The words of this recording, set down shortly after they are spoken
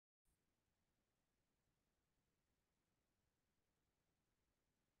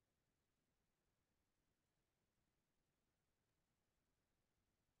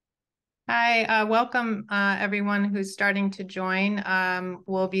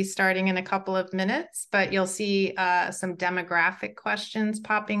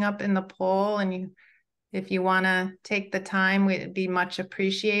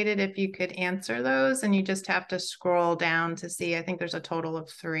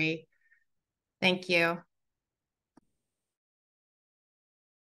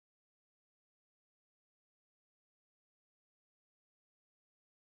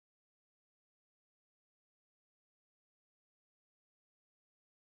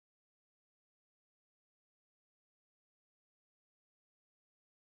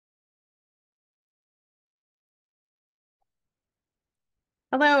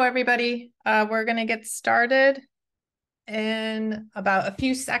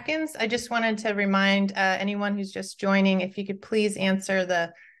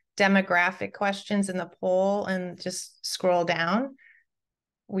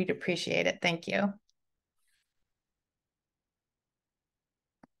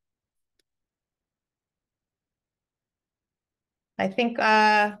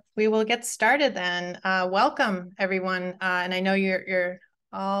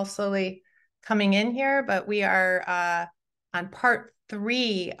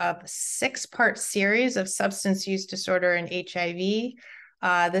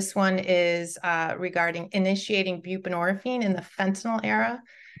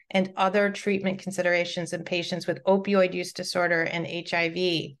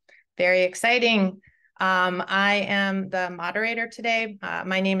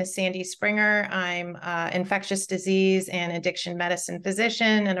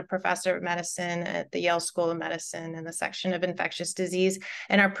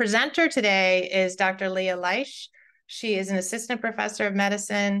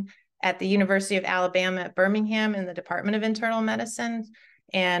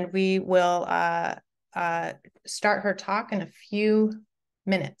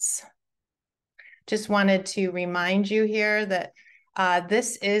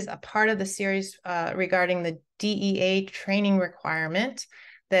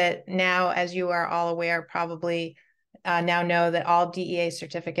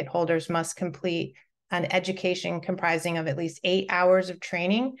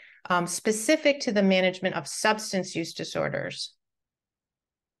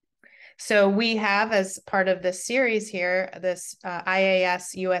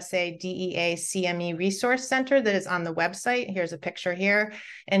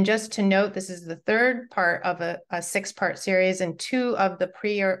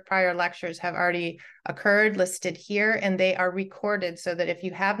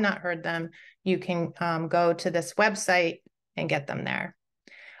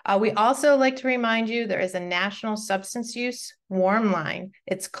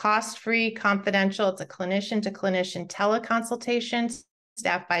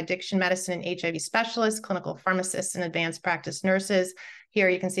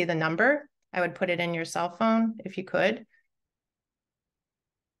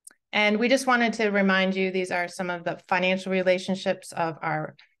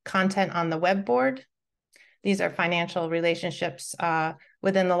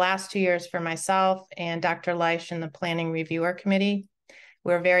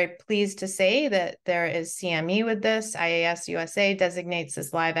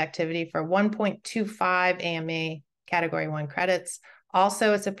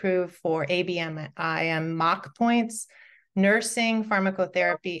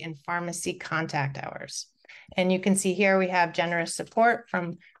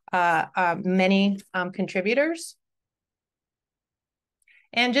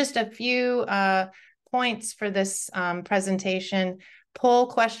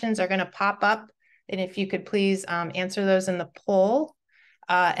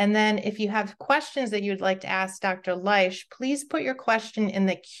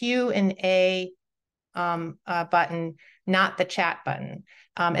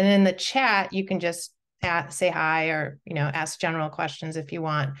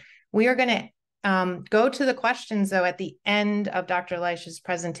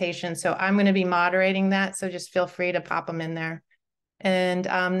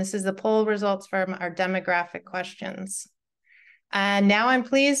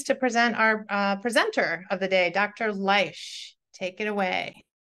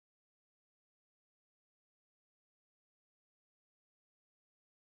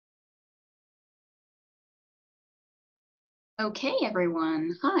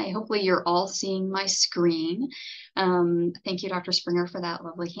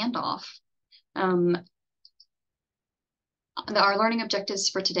Our learning objectives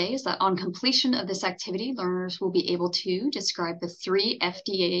for today is that on completion of this activity, learners will be able to describe the 3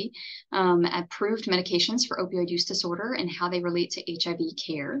 FDA approved medications for opioid use disorder and how they relate to HIV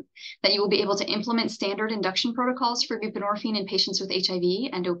care, that you will be able to implement standard induction protocols for buprenorphine in patients with HIV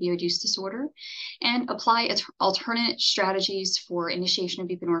and opioid use disorder, and apply alternate strategies for initiation of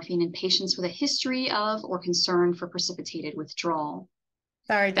buprenorphine in patients with a history of or concern for precipitated withdrawal.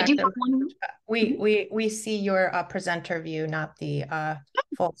 Sorry, Dr. We see your presenter view, not the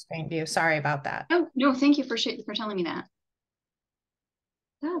full screen view. Sorry about that. Oh, no, thank you for telling me that.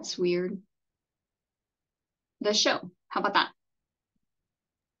 That's weird. The show. How about that?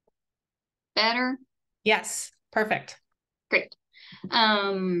 Better? Yes, perfect. Great.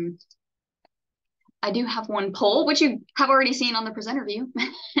 I do have one poll, which you have already seen on the presenter view.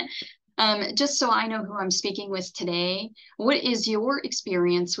 Just so I know who I'm speaking with today, what is your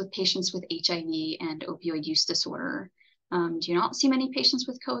experience with patients with HIV and opioid use disorder? Do you not see many patients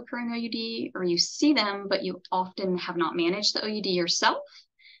with co-occurring OUD, or you see them, but you often have not managed the OUD yourself?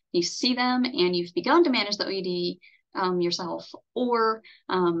 You see them and you've begun to manage the OUD yourself, or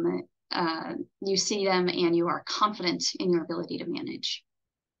you see them and you are confident in your ability to manage?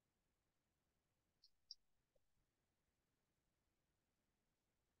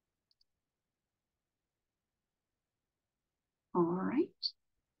 All right.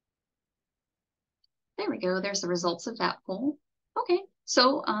 There we go. There's the results of that poll. Okay,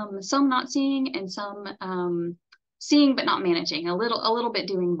 so some not seeing and some seeing but not managing, a little bit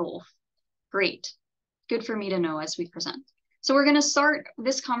doing both. Great. Good for me to know as we present. So we're going to start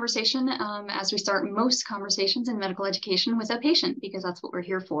this conversation as we start most conversations in medical education with a patient, because that's what we're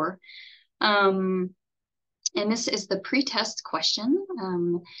here for. And this is the pre-test question.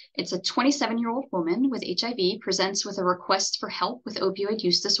 It's a 27-year-old woman with HIV, presents with a request for help with opioid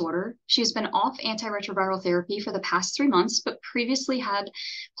use disorder. She's been off antiretroviral therapy for the past 3 months, but previously had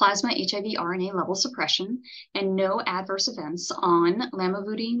plasma HIV RNA level suppression and no adverse events on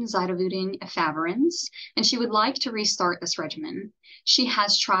lamivudine, zidovudine, efavirenz, and she would like to restart this regimen. She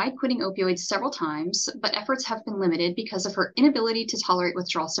has tried quitting opioids several times, but efforts have been limited because of her inability to tolerate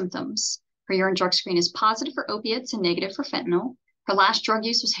withdrawal symptoms. Her urine drug screen is positive for opiates and negative for fentanyl. Her last drug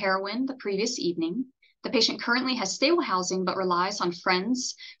use was heroin the previous evening. The patient currently has stable housing but relies on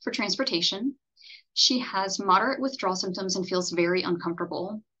friends for transportation. She has moderate withdrawal symptoms and feels very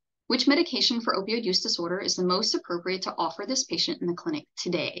uncomfortable. Which medication for opioid use disorder is the most appropriate to offer this patient in the clinic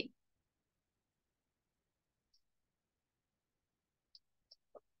today?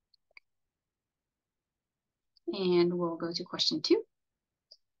 And we'll go to question 2.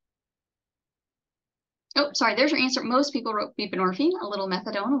 Oh, sorry, there's your answer. Most people wrote buprenorphine, a little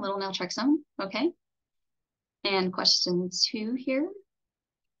methadone, a little naltrexone. Okay. And question 2 here.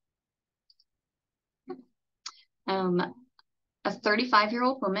 A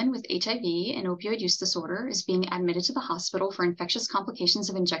 35-year-old woman with HIV and opioid use disorder is being admitted to the hospital for infectious complications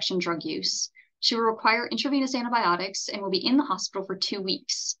of injection drug use. She will require intravenous antibiotics and will be in the hospital for 2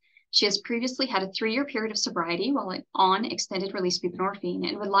 weeks. She has previously had a 3-year period of sobriety while on extended release buprenorphine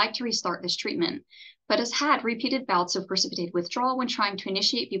and would like to restart this treatment, but has had repeated bouts of precipitated withdrawal when trying to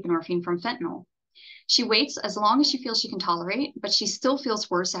initiate buprenorphine from fentanyl. She waits as long as she feels she can tolerate, but she still feels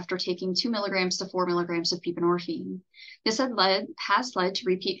worse after taking 2 milligrams to 4 milligrams of buprenorphine. This has led to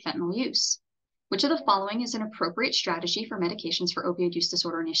repeat fentanyl use. Which of the following is an appropriate strategy for medications for opioid use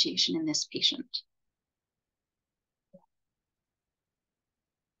disorder initiation in this patient?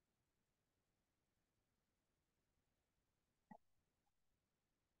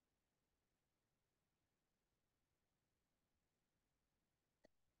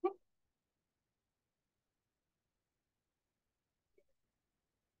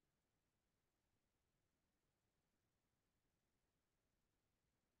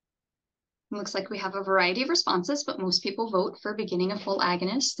 It looks like we have a variety of responses, but most people vote for beginning a full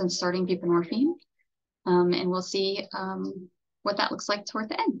agonist and starting buprenorphine. And we'll see what that looks like toward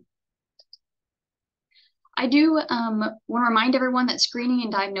the end. I do want to remind everyone that screening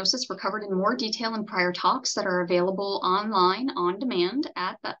and diagnosis were covered in more detail in prior talks that are available online on demand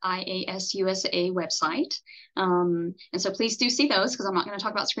at the IAS-USA website. And so please do see those, because I'm not going to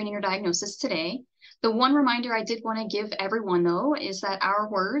talk about screening or diagnosis today. The one reminder I did want to give everyone, though, is that our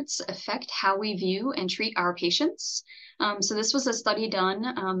words affect how we view and treat our patients. So this was a study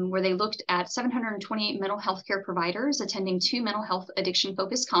done where they looked at 728 mental health care providers attending 2 mental health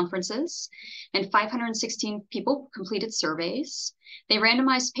addiction-focused conferences, and 516 people completed surveys. They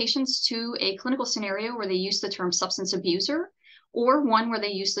randomized patients to a clinical scenario where they used the term substance abuser, or one where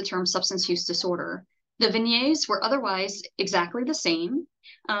they used the term substance use disorder. The vignettes were otherwise exactly the same,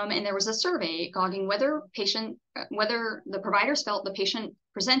 and there was a survey gauging whether the providers felt the patient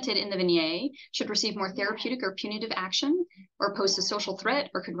presented in the vignette should receive more therapeutic or punitive action, or pose a social threat,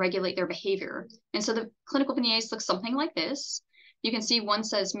 or could regulate their behavior. And so the clinical vignettes look something like this. You can see one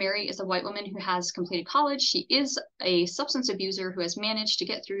says Mary is a white woman who has completed college. She is a substance abuser who has managed to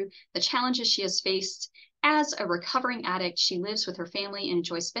get through the challenges she has faced. As a recovering addict, she lives with her family and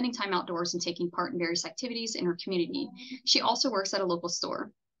enjoys spending time outdoors and taking part in various activities in her community. She also works at a local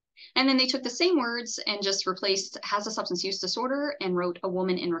store. And then they took the same words and just replaced has a substance use disorder and wrote a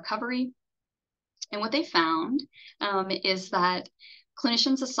woman in recovery. And what they found is that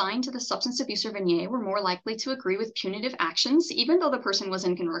clinicians assigned to the substance abuse vignette were more likely to agree with punitive actions, even though the person was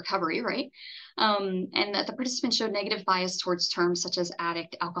in recovery, right? And that the participants showed negative bias towards terms such as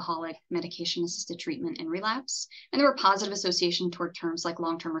addict, alcoholic, medication-assisted treatment, and relapse. And there were positive association toward terms like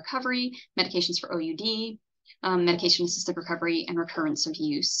long-term recovery, medications for OUD, medication-assisted recovery, and recurrence of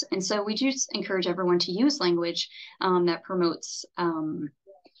use. And so we just encourage everyone to use language that promotes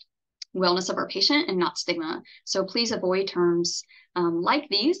wellness of our patient and not stigma. So please avoid terms like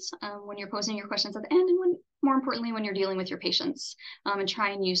these when you're posing your questions at the end, and more importantly, when you're dealing with your patients, and try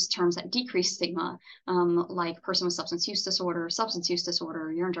and use terms that decrease stigma, like person with substance use disorder,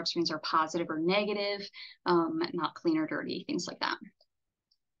 urine drug screens are positive or negative, not clean or dirty, things like that.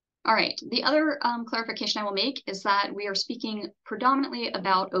 All right, the other clarification I will make is that we are speaking predominantly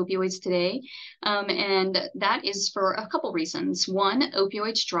about opioids today, and that is for a couple reasons. One,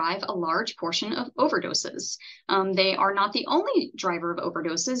 opioids drive a large portion of overdoses. They are not the only driver of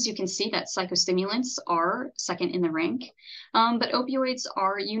overdoses. You can see that psychostimulants are second in the rank, but opioids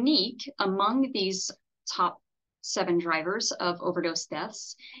are unique among these top 7 drivers of overdose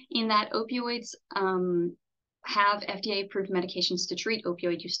deaths in that opioids have FDA-approved medications to treat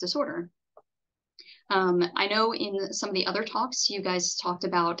opioid use disorder. I know in some of the other talks, you guys talked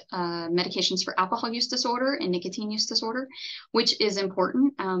about medications for alcohol use disorder and nicotine use disorder, which is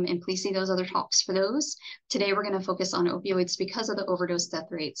important, and please see those other talks for those. Today, we're going to focus on opioids because of the overdose death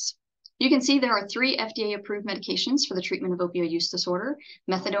rates. You can see there are 3 FDA-approved medications for the treatment of opioid use disorder: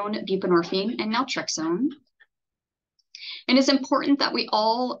 methadone, buprenorphine, and naltrexone. And it's important that we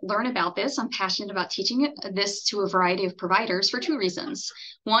all learn about this. I'm passionate about teaching this to a variety of providers for 2 reasons.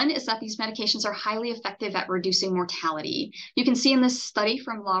 One is that these medications are highly effective at reducing mortality. You can see in this study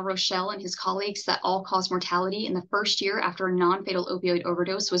from La Rochelle and his colleagues that all-cause mortality in the first year after a non-fatal opioid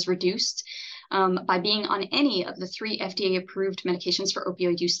overdose was reduced by being on any of the 3 FDA-approved medications for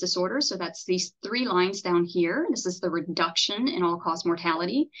opioid use disorder. So that's these 3 lines down here. This is the reduction in all-cause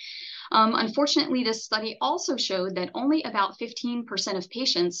mortality. Unfortunately, this study also showed that only about 15% of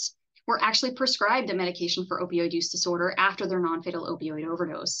patients were actually prescribed a medication for opioid use disorder after their non-fatal opioid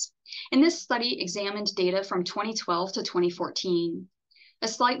overdose. And this study examined data from 2012 to 2014. A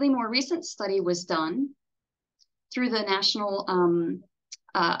slightly more recent study was done through the national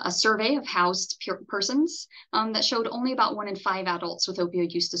a survey of housed persons that showed only about 1 in 5 adults with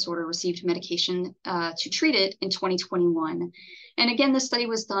opioid use disorder received medication to treat it in 2021. And again, this study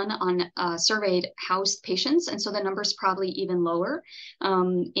was done on surveyed housed patients, and so the number's probably even lower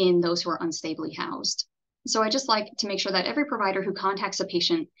in those who are unstably housed. So I just like to make sure that every provider who contacts a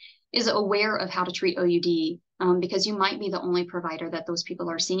patient is aware of how to treat OUD, because you might be the only provider that those people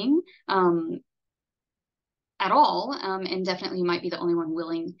are seeing at all, and definitely you might be the only one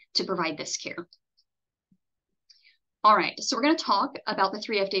willing to provide this care. All right, so we're going to talk about the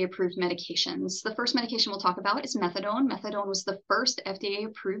 3 FDA-approved medications. The first medication we'll talk about is methadone. Methadone was the first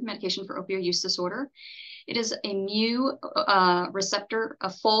FDA-approved medication for opioid use disorder. It is a mu receptor, a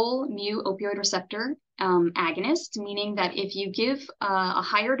full mu opioid receptor agonist, meaning that if you give a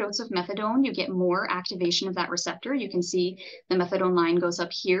higher dose of methadone, you get more activation of that receptor. You can see the methadone line goes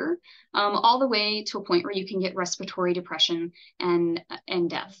up here, all the way to a point where you can get respiratory depression and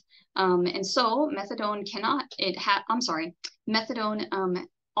death. And so methadone methadone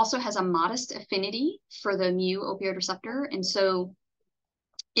also has a modest affinity for the mu opioid receptor, and so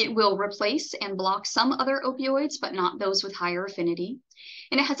it will replace and block some other opioids, but not those with higher affinity.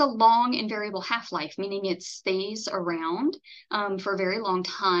 And it has a long and variable half-life, meaning it stays around for a very long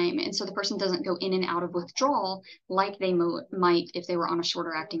time. And so the person doesn't go in and out of withdrawal like they might if they were on a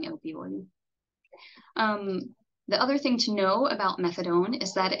shorter acting opioid. The other thing to know about methadone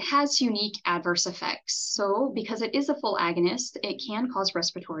is that it has unique adverse effects. So because it is a full agonist, it can cause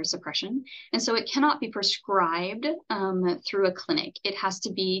respiratory suppression. And so it cannot be prescribed through a clinic. It has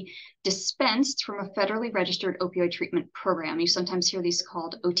to be dispensed from a federally registered opioid treatment program. You sometimes hear these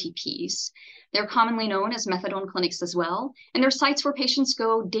called OTPs. They're commonly known as methadone clinics as well, and they're sites where patients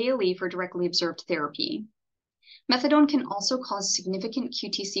go daily for directly observed therapy. Methadone can also cause significant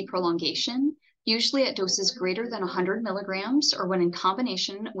QTC prolongation, usually at doses greater than 100 milligrams or when in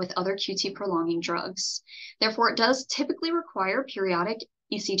combination with other QT prolonging drugs. Therefore, it does typically require periodic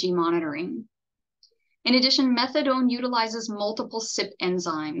ECG monitoring. In addition, methadone utilizes multiple CYP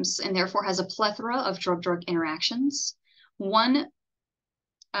enzymes and therefore has a plethora of drug-drug interactions. One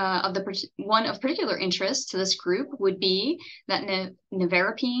of particular interest to this group would be that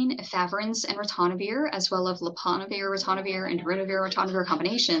nevirapine, efavirenz, and ritonavir, as well as leponavir, ritonavir, and darunavir-ritonavir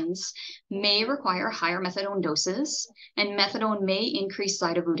combinations, may require higher methadone doses, and methadone may increase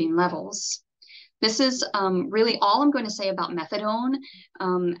zidovudine levels. This is really all I'm going to say about methadone,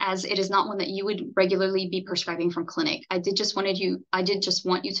 as it is not one that you would regularly be prescribing from clinic. I did just want you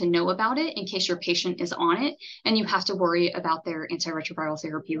to know about it in case your patient is on it and you have to worry about their antiretroviral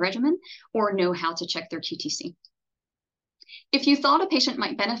therapy regimen or know how to check their QTC. If you thought a patient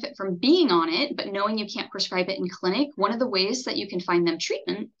might benefit from being on it, but knowing you can't prescribe it in clinic, one of the ways that you can find them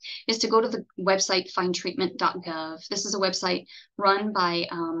treatment is to go to the website findtreatment.gov. This is a website run by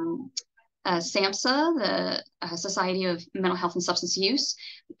SAMHSA, the Society of Mental Health and Substance Use,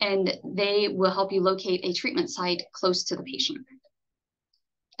 and they will help you locate a treatment site close to the patient.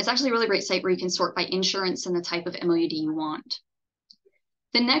 It's actually a really great site where you can sort by insurance and the type of MOUD you want.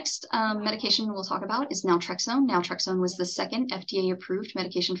 The next medication we'll talk about is naltrexone. Naltrexone was the second FDA-approved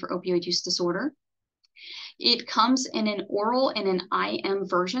medication for opioid use disorder. It comes in an oral and an IM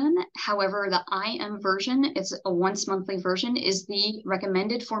version. However, the IM version, it's a once monthly version, is the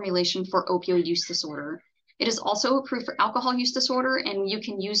recommended formulation for opioid use disorder. It is also approved for alcohol use disorder, and you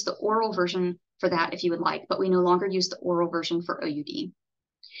can use the oral version for that if you would like, but we no longer use the oral version for OUD.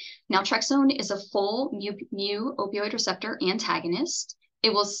 Naltrexone is a full mu opioid receptor antagonist.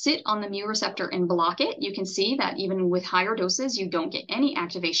 It will sit on the mu receptor and block it. You can see that even with higher doses, you don't get any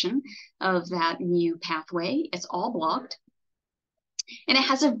activation of that mu pathway. It's all blocked. And it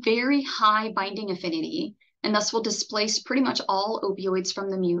has a very high binding affinity, and thus will displace pretty much all opioids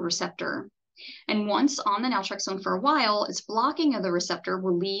from the mu receptor. And once on the naltrexone for a while, its blocking of the receptor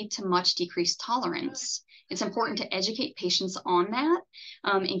will lead to much decreased tolerance. It's important to educate patients on that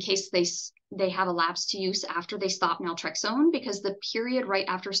in case they have a lapse to use after they stop naltrexone, because the period right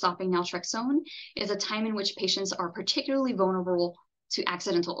after stopping naltrexone is a time in which patients are particularly vulnerable to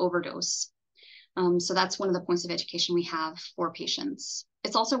accidental overdose. So that's one of the points of education we have for patients.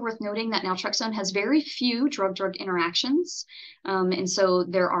 It's also worth noting that naltrexone has very few drug-drug interactions, and so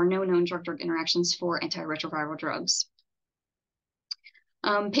there are no known drug-drug interactions for antiretroviral drugs.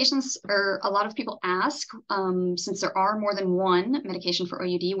 A lot of people ask, since there are more than one medication for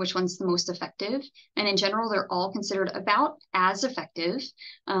OUD, which one's the most effective? And in general, they're all considered about as effective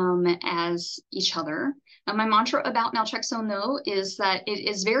as each other. My mantra about naltrexone, though, is that it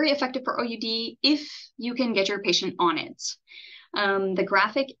is very effective for OUD if you can get your patient on it. The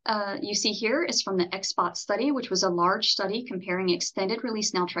graphic you see here is from the XBOT study, which was a large study comparing extended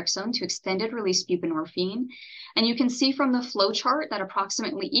release naltrexone to extended release buprenorphine. And you can see from the flow chart that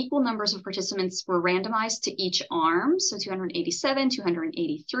approximately equal numbers of participants were randomized to each arm, so 287,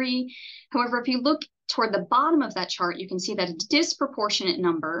 283. However, if you look toward the bottom of that chart, you can see that a disproportionate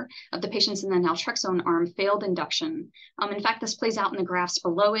number of the patients in the naltrexone arm failed induction. In fact, this plays out in the graphs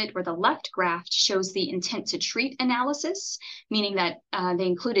below it, where the left graph shows the intent to treat analysis, meaning that they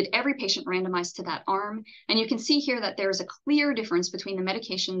included every patient randomized to that arm. And you can see here that there's a clear difference between the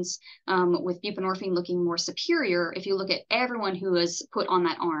medications with buprenorphine looking more superior if you look at everyone who was put on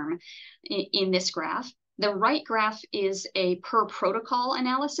that arm in this graph. The right graph is a per protocol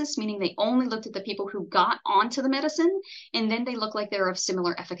analysis, meaning they only looked at the people who got onto the medicine, and then they look like they're of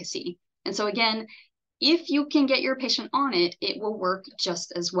similar efficacy. And so again, if you can get your patient on it, it will work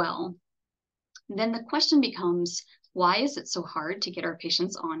just as well. Then the question becomes, why is it so hard to get our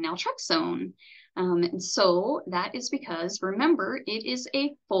patients on naltrexone? And so that is because, remember, it is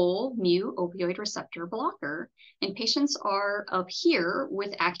a full mu opioid receptor blocker, and patients are up here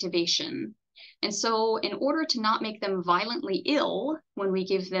with activation. And so in order to not make them violently ill when we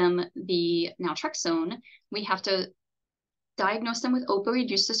give them the naltrexone, we have to diagnose them with opioid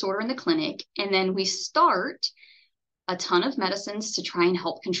use disorder in the clinic, and then we start a ton of medicines to try and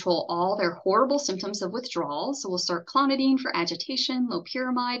help control all their horrible symptoms of withdrawal. So we'll start clonidine for agitation,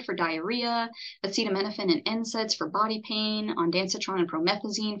 loperamide for diarrhea, acetaminophen and NSAIDs for body pain, ondansetron and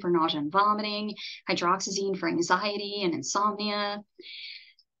promethazine for nausea and vomiting, hydroxyzine for anxiety and insomnia.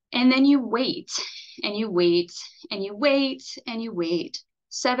 And then you wait, and you wait, and you wait, and you wait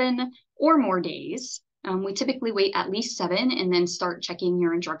 7 or more days. We typically wait at least 7 and then start checking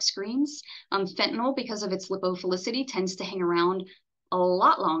urine drug screens. Fentanyl, because of its lipophilicity, tends to hang around a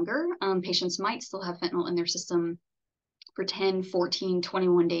lot longer. Patients might still have fentanyl in their system for 10, 14,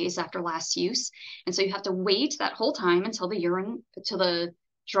 21 days after last use. And so you have to wait that whole time until the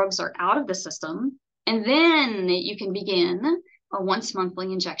drugs are out of the system. And then you can begin a once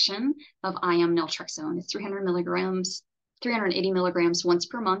monthly injection of IM naltrexone. It's 380 milligrams once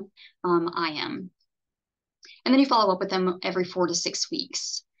per month IM. And then you follow up with them every 4 to 6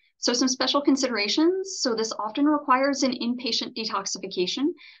 weeks. So some special considerations. So this often requires an inpatient detoxification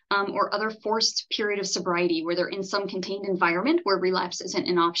or other forced period of sobriety where they're in some contained environment where relapse isn't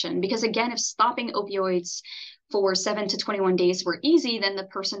an option. Because again, if stopping opioids for 7 to 21 days were easy, then the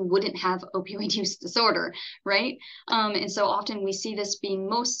person wouldn't have opioid use disorder, right? And so often we see this being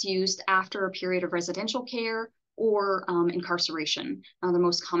most used after a period of residential care or incarceration. The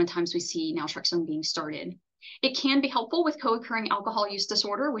most common times we see naltrexone being started. It can be helpful with co-occurring alcohol use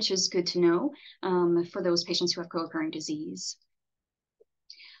disorder, which is good to know for those patients who have co-occurring disease.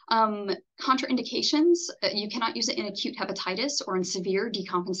 Contraindications, you cannot use it in acute hepatitis or in severe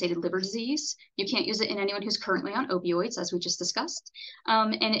decompensated liver disease. You can't use it in anyone who's currently on opioids, as we just discussed.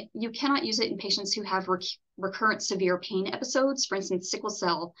 You cannot use it in patients who have recurrent severe pain episodes, for instance, sickle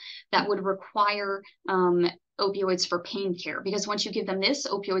cell, that would require opioids for pain care, because once you give them this,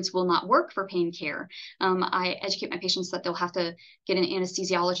 opioids will not work for pain care. I educate my patients that they'll have to get an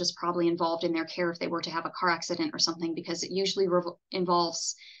anesthesiologist probably involved in their care if they were to have a car accident or something, because it usually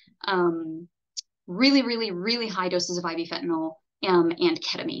involves really, really, really high doses of IV fentanyl and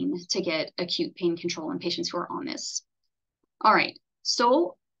ketamine to get acute pain control in patients who are on this. All right,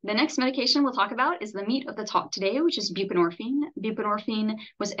 so the next medication we'll talk about is the meat of the talk today, which is buprenorphine. Buprenorphine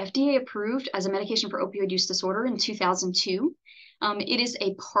was FDA approved as a medication for opioid use disorder in 2002. It is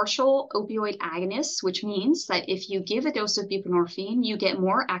a partial opioid agonist, which means that if you give a dose of buprenorphine, you get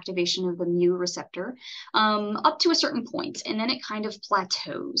more activation of the mu receptor up to a certain point, and then it kind of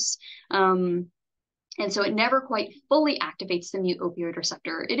plateaus. And so it never quite fully activates the mu opioid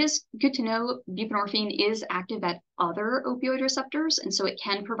receptor. It is good to know buprenorphine is active at other opioid receptors, and so it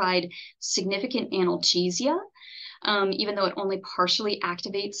can provide significant analgesia, even though it only partially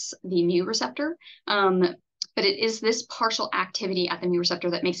activates the mu receptor. But it is this partial activity at the mu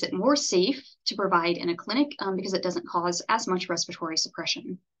receptor that makes it more safe to provide in a clinic because it doesn't cause as much respiratory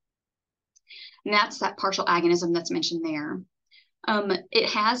suppression. And that's that partial agonism that's mentioned there. It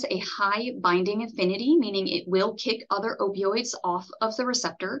has a high binding affinity, meaning it will kick other opioids off of the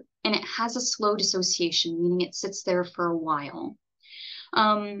receptor, and it has a slow dissociation, meaning it sits there for a while.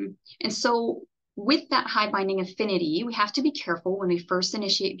 And so with that high binding affinity, we have to be careful when we first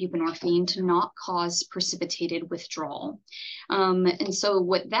initiate buprenorphine to not cause precipitated withdrawal. And so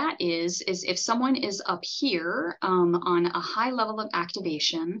what that is if someone is up here on a high level of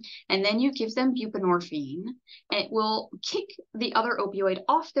activation, and then you give them buprenorphine, it will kick the other opioid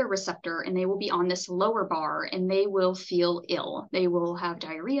off their receptor, and they will be on this lower bar, and they will feel ill. They will have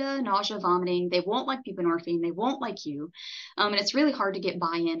diarrhea, nausea, vomiting. They won't like buprenorphine. They won't like you. And it's really hard to get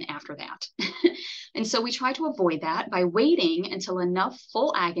buy-in after that. And so we try to avoid that by waiting until enough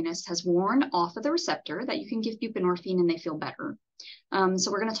full agonist has worn off of the receptor that you can give buprenorphine and they feel better.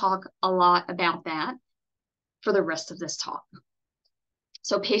 So we're going to talk a lot about that for the rest of this talk.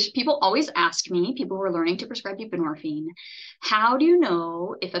 So people always ask me, people who are learning to prescribe buprenorphine, how do you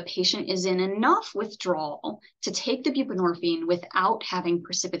know if a patient is in enough withdrawal to take the buprenorphine without having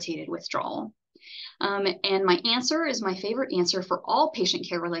precipitated withdrawal? And my answer is my favorite answer for all patient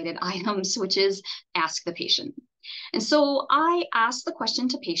care related items, which is ask the patient. And so I ask the question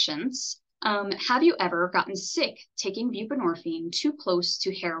to patients, have you ever gotten sick taking buprenorphine too close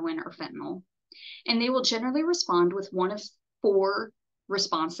to heroin or fentanyl? And they will generally respond with one of 4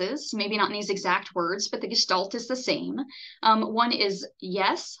 responses, maybe not in these exact words, but the gestalt is the same. One is,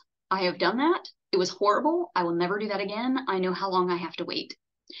 yes, I have done that. It was horrible. I will never do that again. I know how long I have to wait.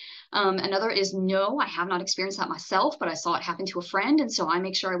 Another is, no, I have not experienced that myself, but I saw it happen to a friend. And so I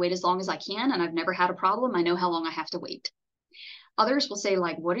make sure I wait as long as I can, and I've never had a problem. I know how long I have to wait. Others will say,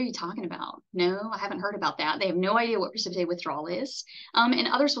 like, what are you talking about? No, I haven't heard about that. They have no idea what precipitated withdrawal is. And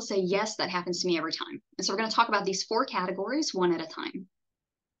others will say, yes, that happens to me every time. And so we're going to talk about these 4 categories one at a time.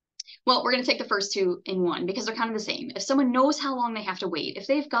 Well, we're going to take the first two in one because they're kind of the same. If someone knows how long they have to wait, if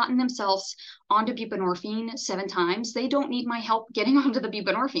they've gotten themselves onto buprenorphine 7 times, they don't need my help getting onto the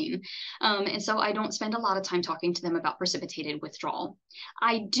buprenorphine. And so I don't spend a lot of time talking to them about precipitated withdrawal.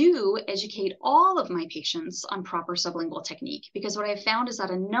 I do educate all of my patients on proper sublingual technique because what I've found is that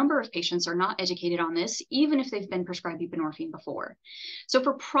a number of patients are not educated on this, even if they've been prescribed buprenorphine before. So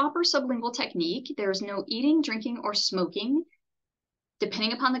for proper sublingual technique, there's no eating, drinking, or smoking.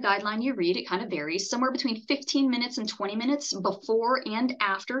 Depending upon the guideline you read, it kind of varies, somewhere between 15 minutes and 20 minutes before and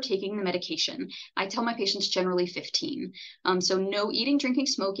after taking the medication. I tell my patients generally 15. So no eating, drinking,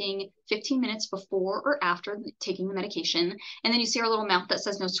 smoking, 15 minutes before or after taking the medication. And then you see our little mouth that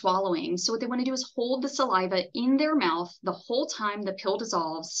says no swallowing. So what they want to do is hold the saliva in their mouth the whole time the pill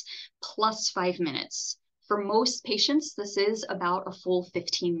dissolves, plus 5 minutes. For most patients, this is about a full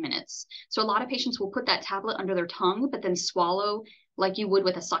 15 minutes. So a lot of patients will put that tablet under their tongue, but then swallow like you would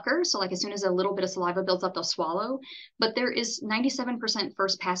with a sucker. So like as soon as a little bit of saliva builds up, they'll swallow. But there is 97%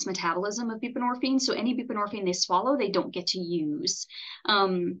 first pass metabolism of buprenorphine. So any buprenorphine they swallow, they don't get to use.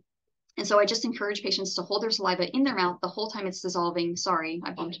 And so I just encourage patients to hold their saliva in their mouth the whole time it's dissolving. Sorry,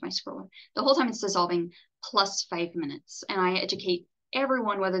 I bumped my scroller. The whole time it's dissolving, plus 5 minutes. And I educate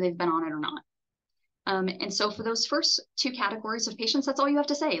everyone whether they've been on it or not. And so for those first two categories of patients, that's all you have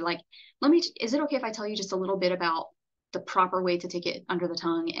to say. Like, is it okay if I tell you just a little bit about the proper way to take it under the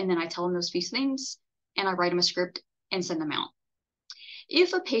tongue? And then I tell them those few things and I write them a script and send them out.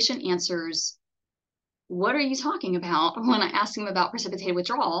 If a patient answers, what are you talking about? When I ask them about precipitated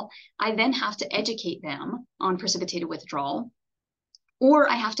withdrawal, I then have to educate them on precipitated withdrawal, or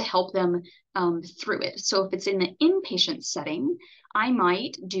I have to help them through it. So if it's in the inpatient setting, I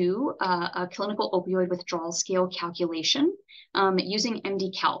might do a clinical opioid withdrawal scale calculation using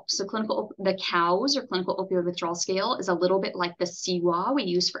MD-CALC. So the COWS, or clinical opioid withdrawal scale, is a little bit like the CWA we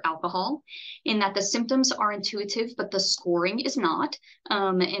use for alcohol, in that the symptoms are intuitive, but the scoring is not.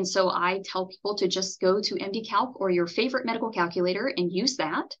 And so I tell people to just go to MD-CALC or your favorite medical calculator and use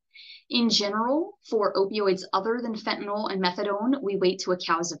that. In general, for opioids other than fentanyl and methadone, we wait to a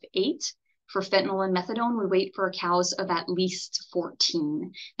COWS of 8. For fentanyl and methadone, we wait for a COWS of at least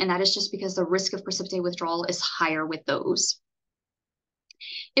 14. And that is just because the risk of precipitated withdrawal is higher with those.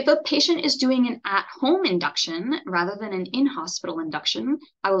 If a patient is doing an at-home induction rather than an in-hospital induction,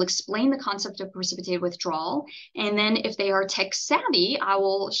 I will explain the concept of precipitated withdrawal. And then if they are tech savvy, I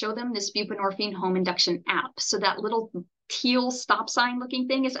will show them this buprenorphine home induction app. So that little teal stop sign looking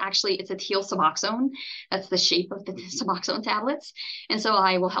thing is actually, it's a teal Suboxone. That's the shape of the Suboxone tablets. And so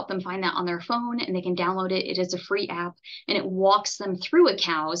I will help them find that on their phone and they can download it. It is a free app and it walks them through a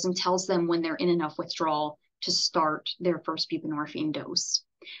COWS and tells them when they're in enough withdrawal to start their first buprenorphine dose.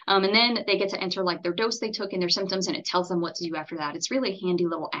 And then they get to enter like their dose they took and their symptoms, and it tells them what to do after that. It's really a handy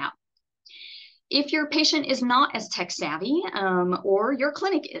little app. If your patient is not as tech savvy, or your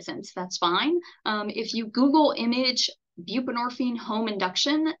clinic isn't, that's fine. If you Google image buprenorphine home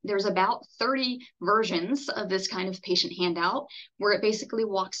induction, there's about 30 versions of this kind of patient handout where it basically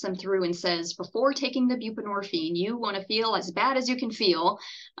walks them through and says, before taking the buprenorphine, you want to feel as bad as you can feel.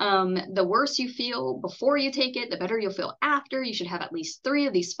 The worse you feel before you take it, the better you'll feel after. You should have at least 3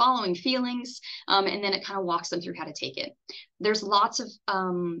 of these following feelings. And then it kind of walks them through how to take it. There's lots of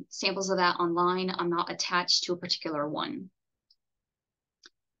samples of that online. I'm not attached to a particular one.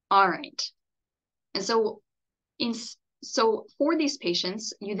 All right. And so for these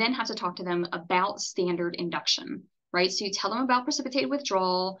patients, you then have to talk to them about standard induction, right? So you tell them about precipitated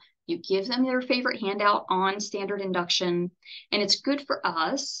withdrawal, you give them their favorite handout on standard induction, and it's good for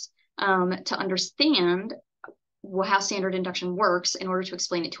us to understand how standard induction works in order to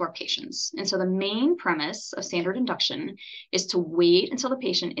explain it to our patients. And so the main premise of standard induction is to wait until the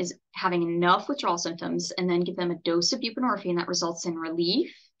patient is having enough withdrawal symptoms and then give them a dose of buprenorphine that results in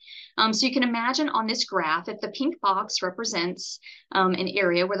relief. So you can imagine on this graph, if the pink box represents an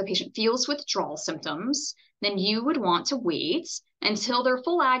area where the patient feels withdrawal symptoms, then you would want to wait until their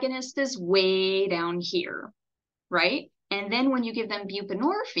full agonist is way down here, right? And then when you give them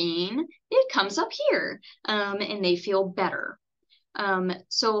buprenorphine, it comes up here and they feel better.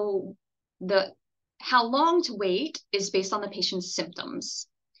 So how long to wait is based on the patient's symptoms.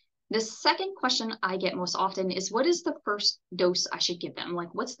 The second question I get most often is, what is the first dose I should give them?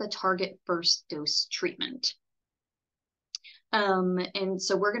 Like, what's the target first dose treatment? And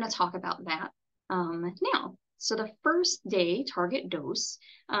so we're going to talk about that now. So the first day target dose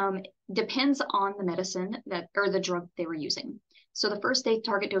depends on the medicine or the drug they were using. So the first day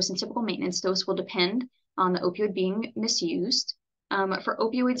target dose and typical maintenance dose will depend on the opioid being misused. For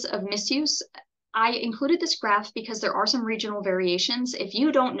opioids of misuse, I included this graph because there are some regional variations. If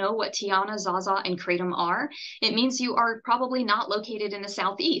you don't know what Tiana, Zaza, and Kratom are, it means you are probably not located in the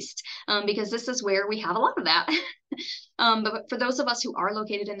Southeast, because this is where we have a lot of that. But for those of us who are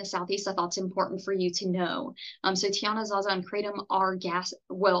located in the Southeast, I thought it's important for you to know. So Tiana, Zaza, and Kratom are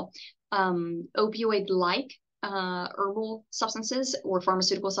opioid-like herbal substances or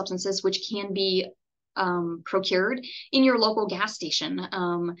pharmaceutical substances, which can be procured in your local gas station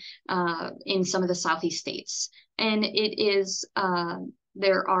in some of the Southeast states. And it is,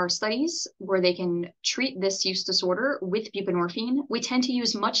 there are studies where they can treat this use disorder with buprenorphine. We tend to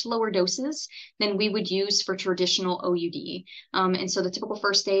use much lower doses than we would use for traditional OUD. And so the typical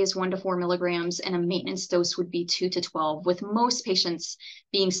first day is 1 to 4 milligrams, and a maintenance dose would be 2 to 12, with most patients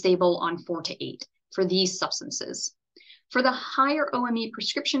being stable on 4 to 8 for these substances. For the higher OME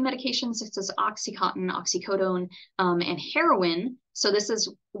prescription medications, such as Oxycontin, oxycodone, and heroin, so this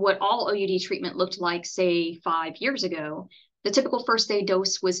is what all OUD treatment looked like, say, 5 years ago, the typical first day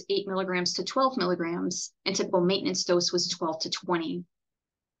dose was 8 milligrams to 12 milligrams, and typical maintenance dose was 12 to 20.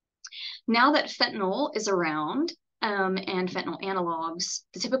 Now that fentanyl is around, and fentanyl analogs,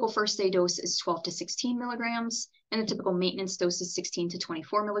 the typical first day dose is 12 to 16 milligrams, and the typical maintenance dose is 16 to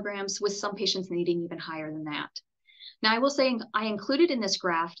 24 milligrams, with some patients needing even higher than that. Now, I will say I included in this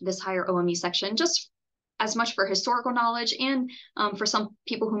graph this higher OME section just as much for historical knowledge and for some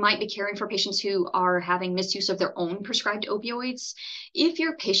people who might be caring for patients who are having misuse of their own prescribed opioids. If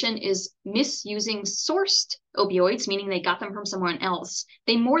your patient is misusing sourced opioids, meaning they got them from someone else,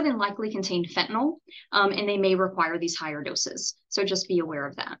 they more than likely contain fentanyl, and they may require these higher doses. So just be aware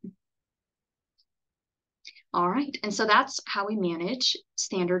of that. All right, and so that's how we manage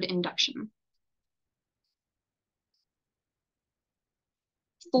standard induction.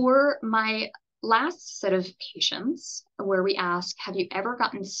 For my last set of patients, where we ask, have you ever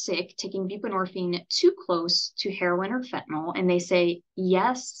gotten sick taking buprenorphine too close to heroin or fentanyl? And they say,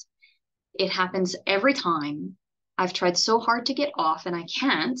 yes, it happens every time. I've tried so hard to get off and I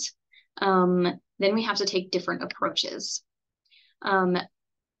can't. Then we have to take different approaches. How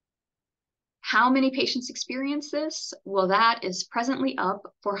many patients experience this? Well, that is presently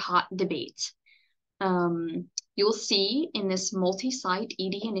up for hot debate. You'll see in this multi-site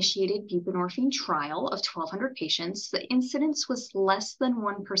ED-initiated buprenorphine trial of 1,200 patients, the incidence was less than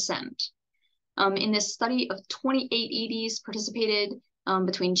 1%. In this study of 28 EDs participated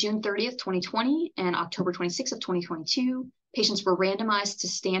between June 30th, 2020 and October 26th of 2022. Patients were randomized to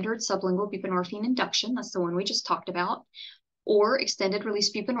standard sublingual buprenorphine induction, that's the one we just talked about, or extended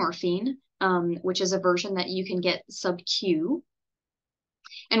release buprenorphine, which is a version that you can get sub-Q,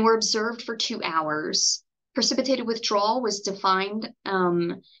 and were observed for 2 hours. Precipitated withdrawal was defined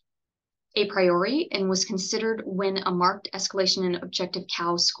a priori and was considered when a marked escalation in objective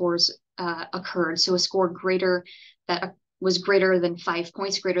COW scores occurred. So a score that was greater than 5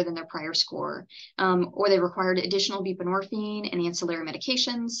 points greater than their prior score, or they required additional buprenorphine and ancillary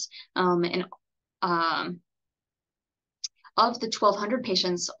medications. And of the 1,200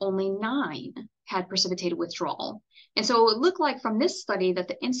 patients, only 9 had precipitated withdrawal. And so it looked like from this study that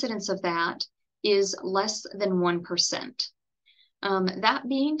the incidence of that is less than 1%. That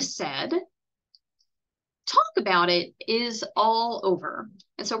being said, talk about it is all over.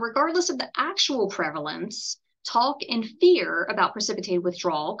 And so regardless of the actual prevalence, talk and fear about precipitated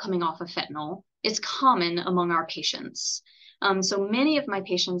withdrawal coming off of fentanyl is common among our patients. So many of my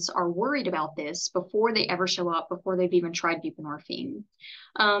patients are worried about this before they ever show up, before they've even tried buprenorphine.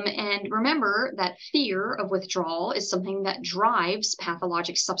 And remember that fear of withdrawal is something that drives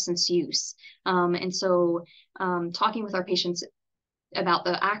pathologic substance use. And so talking with our patients about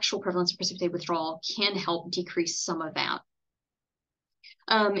the actual prevalence of precipitated withdrawal can help decrease some of that.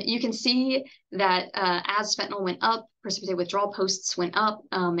 You can see that as fentanyl went up, precipitated withdrawal posts went up,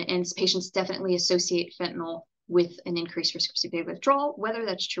 and patients definitely associate fentanyl with an increased risk of precipitated withdrawal, whether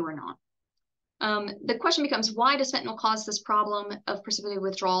that's true or not. The question becomes, why does fentanyl cause this problem of precipitated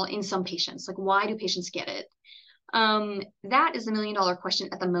withdrawal in some patients? Like, why do patients get it? That is the million-dollar question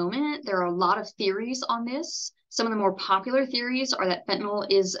at the moment. There are a lot of theories on this. Some of the more popular theories are that fentanyl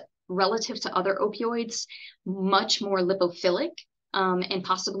is, relative to other opioids, much more lipophilic and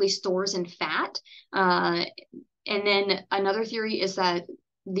possibly stores in fat. And then another theory is that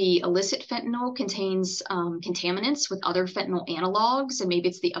the illicit fentanyl contains contaminants with other fentanyl analogs, and maybe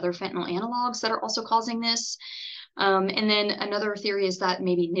it's the other fentanyl analogs that are also causing this. And then another theory is that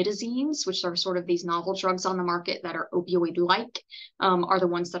maybe nitazines, which are sort of these novel drugs on the market that are opioid-like, are the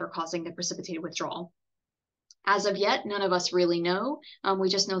ones that are causing the precipitated withdrawal. As of yet, none of us really know. We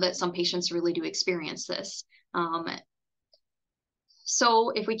just know that some patients really do experience this. So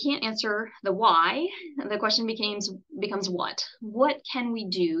if we can't answer the why, the question becomes what? What can we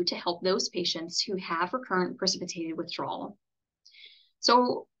do to help those patients who have recurrent precipitated withdrawal?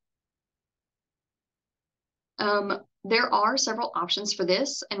 So there are several options for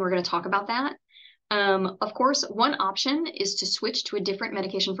this, and we're going to talk about that. Of course, one option is to switch to a different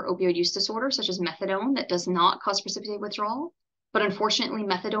medication for opioid use disorder, such as methadone, that does not cause precipitated withdrawal. But unfortunately,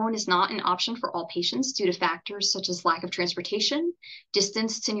 methadone is not an option for all patients due to factors such as lack of transportation,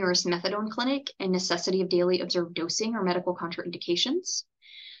 distance to nearest methadone clinic, and necessity of daily observed dosing or medical contraindications.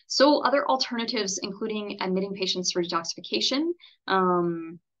 So other alternatives, including admitting patients for detoxification,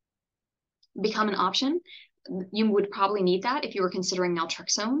 become an option. You would probably need that if you were considering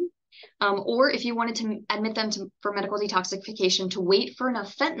naltrexone. Or if you wanted to admit them for medical detoxification, to wait for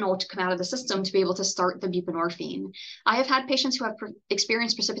enough fentanyl to come out of the system to be able to start the buprenorphine. I have had patients who have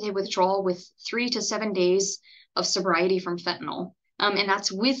experienced precipitated withdrawal with 3 to 7 days of sobriety from fentanyl. And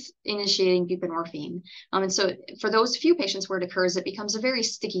that's with initiating buprenorphine. And so for those few patients where it occurs, it becomes a very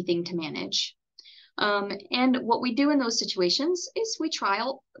sticky thing to manage. And what we do in those situations is we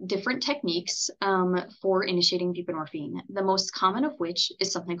trial different techniques for initiating buprenorphine, the most common of which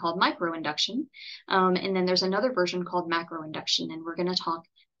is something called microinduction. And then there's another version called macroinduction, and we're going to talk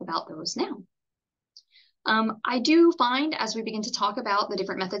about those now. I do find, as we begin to talk about the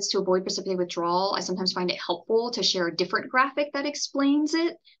different methods to avoid precipitated withdrawal, I sometimes find it helpful to share a different graphic that explains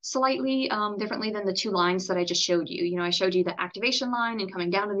it slightly differently than the 2 lines that I just showed you. You know, I showed you the activation line, and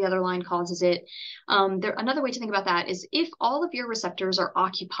coming down to the other line causes it. Another way to think about that is if all of your receptors are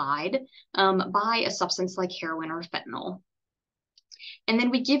occupied by a substance like heroin or fentanyl, and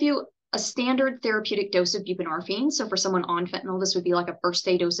then we give you a standard therapeutic dose of buprenorphine. So for someone on fentanyl, this would be like a first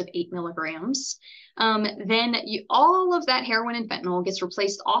day dose of 8 milligrams. Then all of that heroin and fentanyl gets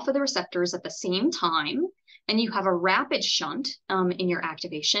replaced off of the receptors at the same time, and you have a rapid shunt in your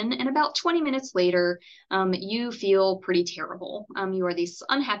activation. And about 20 minutes later, you feel pretty terrible. You are this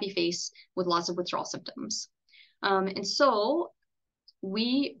unhappy face with lots of withdrawal symptoms. And so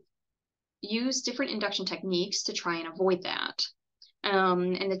we use different induction techniques to try and avoid that.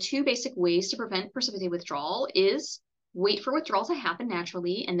 And the 2 basic ways to prevent precipitated withdrawal is wait for withdrawal to happen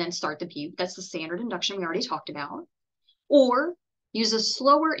naturally and then start the bupe. That's the standard induction we already talked about. Or use a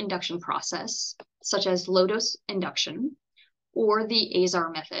slower induction process, such as low-dose induction or the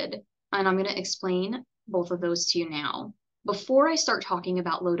AZAR method. And I'm going to explain both of those to you now. Before I start talking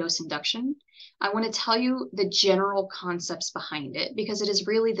about low-dose induction, I want to tell you the general concepts behind it, because it is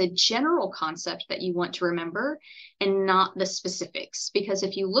really the general concept that you want to remember and not the specifics. Because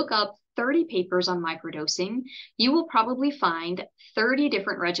if you look up 30 papers on microdosing, you will probably find 30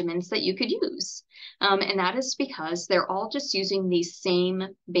 different regimens that you could use. And that is because they're all just using these same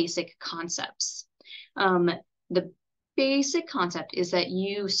basic concepts. The basic concept is that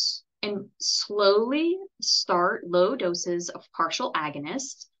you slowly start low doses of partial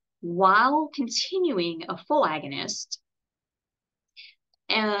agonists while continuing a full agonist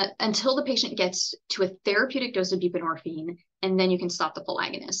until the patient gets to a therapeutic dose of buprenorphine, and then you can stop the full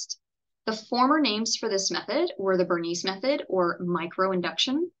agonist. The former names for this method were the Bernice method or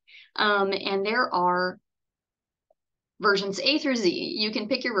microinduction, and there are versions A through Z. You can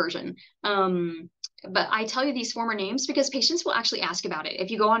pick your version. But I tell you these former names because patients will actually ask about it.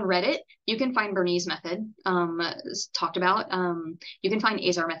 If you go on Reddit, you can find Bernice method talked about. You can find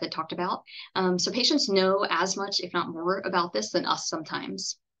AZAR method talked about. So patients know as much, if not more, about this than us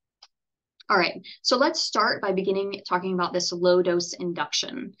sometimes. All right, so let's start by beginning talking about this low dose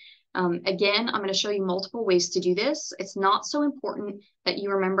induction. Again, I'm going to show you multiple ways to do this. It's not so important that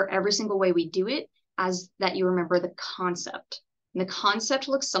you remember every single way we do it as that you remember the concept. And the concept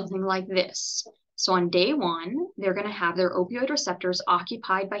looks something like this. So on day 1, they're going to have their opioid receptors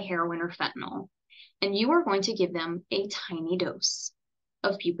occupied by heroin or fentanyl. And you are going to give them a tiny dose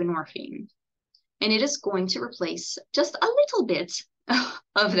of buprenorphine. And it is going to replace just a little bit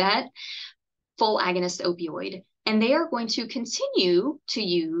of that full agonist opioid. And they are going to continue to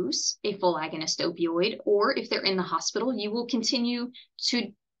use a full agonist opioid, or if they're in the hospital, you will continue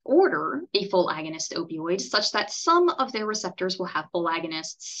to order a full agonist opioid such that some of their receptors will have full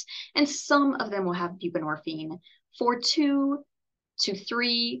agonists and some of them will have buprenorphine for 2 to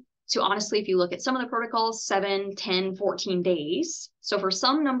 3 to, honestly, if you look at some of the protocols, 7, 10, 14 days. So for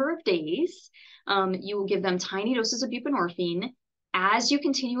some number of days, you will give them tiny doses of buprenorphine as you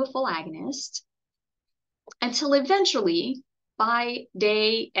continue a full agonist until eventually by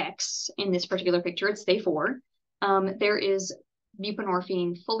day X, in this particular picture, it's day 4, there is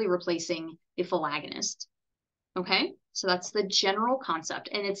buprenorphine fully replacing the full agonist. Okay, so that's the general concept,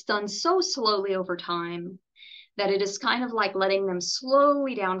 and it's done so slowly over time that it is kind of like letting them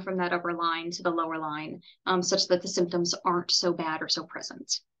slowly down from that upper line to the lower line, such that the symptoms aren't so bad or so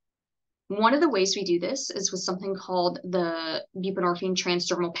present. One of the ways we do this is with something called the buprenorphine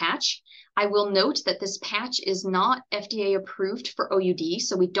transdermal patch. I will note that this patch is not FDA approved for OUD,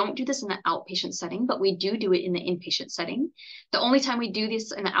 so we don't do this in the outpatient setting, but we do it in the inpatient setting. The only time we do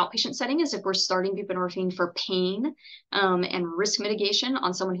this in the outpatient setting is if we're starting buprenorphine for pain and risk mitigation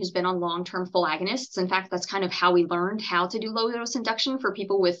on someone who's been on long-term full agonists. In fact, that's kind of how we learned how to do low-dose induction for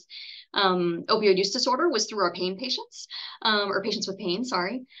people with opioid use disorder, was through our pain patients, or patients with pain,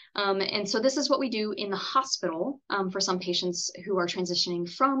 sorry. And so this is what we do in the hospital for some patients who are transitioning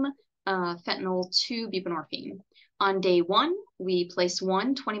from fentanyl to buprenorphine. On day 1, we place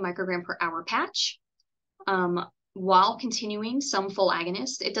one 20 microgram per hour patch while continuing some full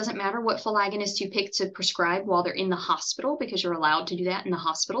agonist. It doesn't matter what full agonist you pick to prescribe while they're in the hospital, because you're allowed to do that in the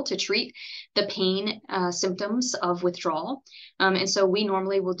hospital to treat the pain symptoms of withdrawal. And so we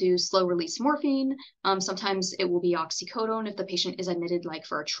normally will do slow release morphine. Sometimes it will be oxycodone if the patient is admitted like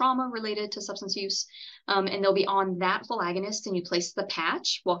for a trauma related to substance use. And they'll be on that full agonist, and you place the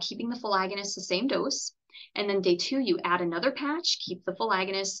patch while keeping the full agonist the same dose. And then day 2, you add another patch, keep the full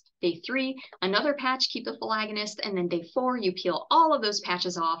agonist. Day 3, another patch, keep the full agonist. And then day 4, you peel all of those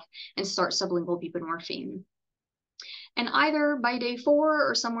patches off and start sublingual buprenorphine. And either by day 4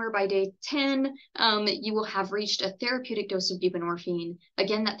 or somewhere by day 10, you will have reached a therapeutic dose of buprenorphine.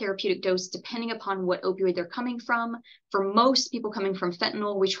 Again, that therapeutic dose, depending upon what opioid they're coming from. For most people coming from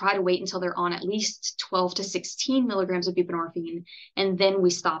fentanyl, we try to wait until they're on at least 12 to 16 milligrams of buprenorphine, and then we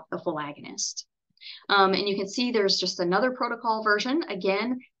stop the full agonist. And you can see there's just another protocol version.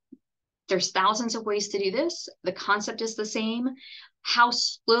 Again, there's thousands of ways to do this. The concept is the same. How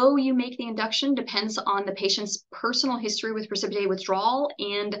slow you make the induction depends on the patient's personal history with precipitated withdrawal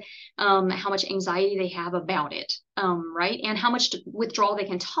and how much anxiety they have about it, right? And how much withdrawal they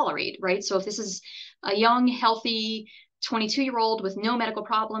can tolerate, right? So if this is a young, healthy 22-year-old with no medical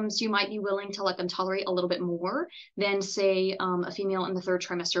problems, you might be willing to let them tolerate a little bit more than, say, a female in the 3rd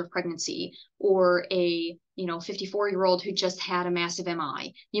trimester of pregnancy, or a 54-year-old who just had a massive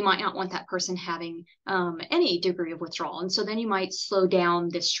MI. You might not want that person having any degree of withdrawal. And so then you might slow down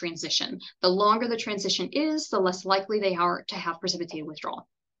this transition. The longer the transition is, the less likely they are to have precipitated withdrawal.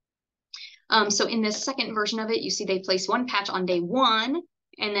 So in this second version of it, you see they place one patch on day 1.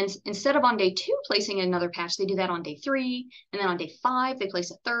 And then instead of on day 2 placing another patch, they do that on day 3. And then on day 5, they place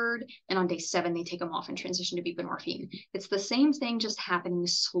a third. And on day 7, they take them off and transition to buprenorphine. It's the same thing, just happening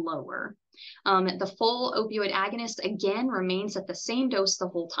slower. The full opioid agonist, again, remains at the same dose the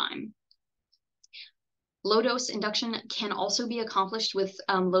whole time. Low-dose induction can also be accomplished with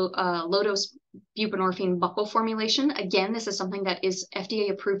low-dose buprenorphine buccal formulation. Again, this is something that is FDA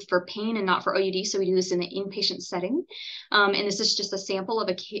approved for pain and not for OUD, so we do this in the inpatient setting. And this is just a sample of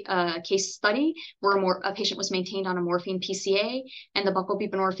a case study where a patient was maintained on a morphine PCA, and the buccal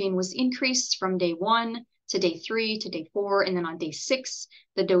buprenorphine was increased from day 1 to day 3 to day 4, and then on day 6,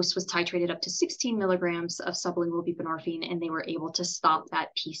 the dose was titrated up to 16 milligrams of sublingual buprenorphine, and they were able to stop that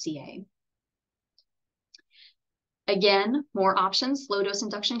PCA. Again, more options. Low-dose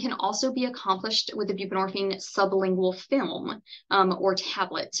induction can also be accomplished with the buprenorphine sublingual film or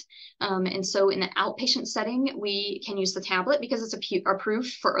tablet. And so in the outpatient setting, we can use the tablet because it's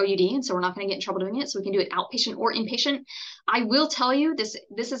approved for OUD, and so we're not going to get in trouble doing it. So we can do it outpatient or inpatient. I will tell you, this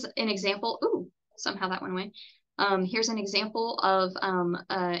is an example. Ooh, somehow that went away. Here's an example of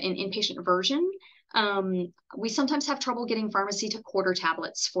an inpatient version. We sometimes have trouble getting pharmacy to quarter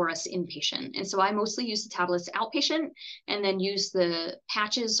tablets for us inpatient. And so I mostly use the tablets outpatient and then use the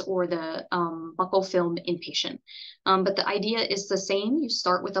patches or the buccal film inpatient. But the idea is the same. You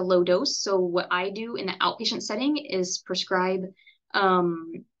start with a low dose. So what I do in the outpatient setting is prescribe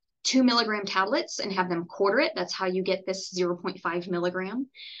 2 milligram tablets and have them quarter it. That's how you get this 0.5 milligram.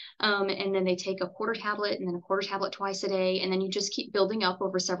 And then they take a quarter tablet and then a quarter tablet twice a day. And then you just keep building up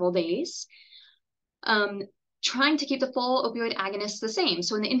over several days. Trying to keep the full opioid agonist the same.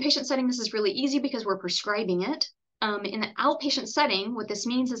 So in the inpatient setting, this is really easy because we're prescribing it. In the outpatient setting, what this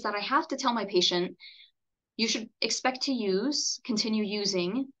means is that I have to tell my patient, you should expect to continue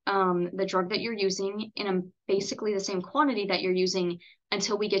using the drug that you're using in basically the same quantity that you're using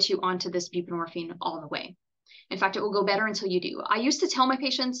until we get you onto this buprenorphine all the way. In fact, it will go better until you do. I used to tell my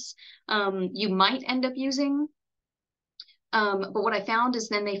patients, you might end up using, but what I found is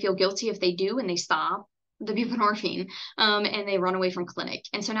then they feel guilty if they do and they stop the buprenorphine and they run away from clinic.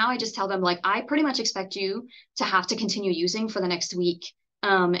 And so now I just tell them, like, I pretty much expect you to have to continue using for the next week.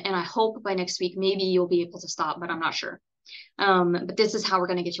 And I hope by next week, maybe you'll be able to stop, but I'm not sure. But this is how we're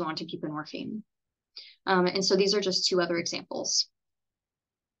going to get you onto buprenorphine. And so these are just two other examples.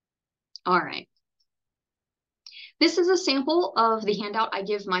 All right. This is a sample of the handout I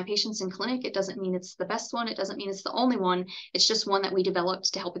give my patients in clinic. It doesn't mean it's the best one. It doesn't mean it's the only one. It's just one that we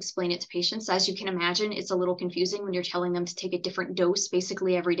developed to help explain it to patients. As you can imagine, it's a little confusing when you're telling them to take a different dose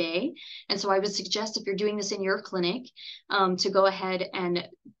basically every day. And so I would suggest, if you're doing this in your clinic, to go ahead and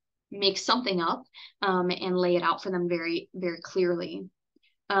make something up and lay it out for them very, very clearly.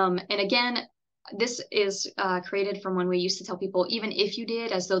 And again, this is created from when we used to tell people, even if you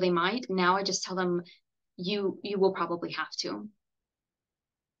did, as though they might. Now I just tell them, you will probably have to.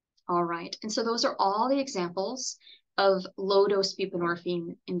 All right, and so those are all the examples of low-dose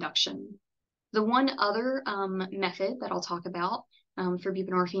buprenorphine induction. The one other method that I'll talk about for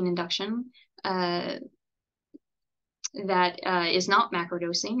buprenorphine induction that is not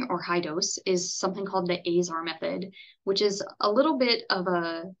macrodosing or high dose is something called the ASAR method, which is a little bit of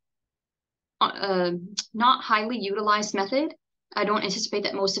a not highly utilized method. I don't anticipate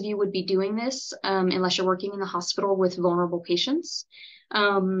that most of you would be doing this unless you're working in the hospital with vulnerable patients.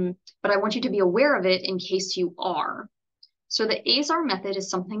 But I want you to be aware of it in case you are. So the ASAR method is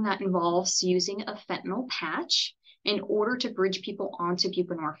something that involves using a fentanyl patch in order to bridge people onto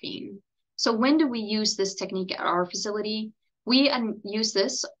buprenorphine. So when do we use this technique at our facility? We use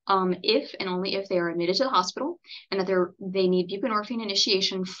this if and only if they are admitted to the hospital and that they need buprenorphine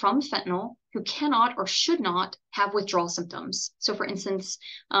initiation from fentanyl, who cannot or should not have withdrawal symptoms. So for instance,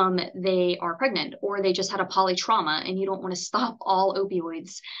 they are pregnant, or they just had a polytrauma and you don't want to stop all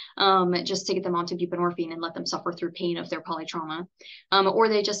opioids just to get them onto buprenorphine and let them suffer through pain of their polytrauma. Or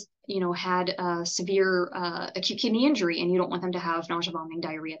they just had a severe acute kidney injury and you don't want them to have nausea, vomiting,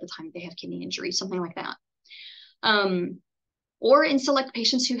 diarrhea at the time they have kidney injury, something like that. Or in select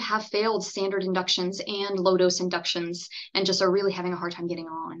patients who have failed standard inductions and low-dose inductions and just are really having a hard time getting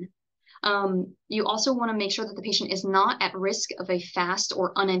on. You also want to make sure that the patient is not at risk of a fast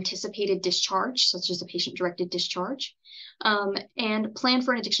or unanticipated discharge, such as a patient-directed discharge, and plan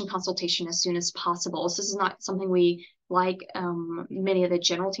for an addiction consultation as soon as possible. So this is not something we like many of the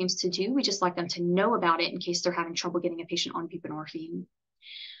general teams to do. We just like them to know about it in case they're having trouble getting a patient on buprenorphine.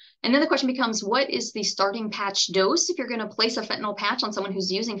 And then the question becomes, what is the starting patch dose if you're going to place a fentanyl patch on someone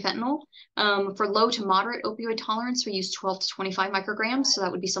who's using fentanyl? For low to moderate opioid tolerance, we use 12 to 25 micrograms. So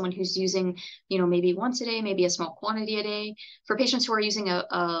that would be someone who's using, maybe once a day, maybe a small quantity a day. For patients who are using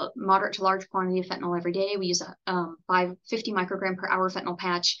a moderate to large quantity of fentanyl every day, we use a 50 microgram per hour fentanyl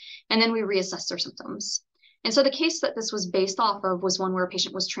patch, and then we reassess their symptoms. And so the case that this was based off of was one where a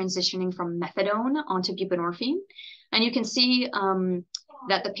patient was transitioning from methadone onto buprenorphine. And you can see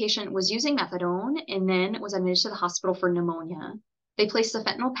that the patient was using methadone and then was admitted to the hospital for pneumonia. They placed the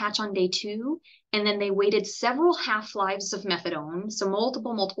fentanyl patch on day 2, and then they waited several half-lives of methadone, so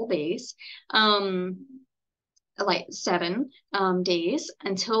multiple days, like 7 days,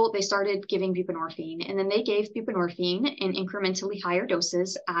 until they started giving buprenorphine. And then they gave buprenorphine in incrementally higher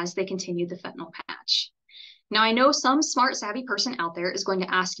doses as they continued the fentanyl patch. Now, I know some smart, savvy person out there is going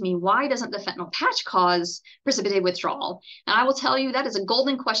to ask me, why doesn't the fentanyl patch cause precipitated withdrawal? And I will tell you that is a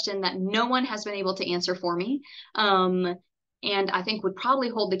golden question that no one has been able to answer for me. And I think would probably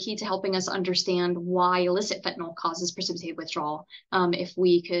hold the key to helping us understand why illicit fentanyl causes precipitated withdrawal if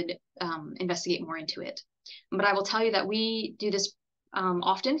we could investigate more into it. But I will tell you that we do this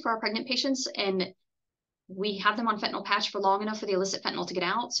often for our pregnant patients, and we have them on fentanyl patch for long enough for the illicit fentanyl to get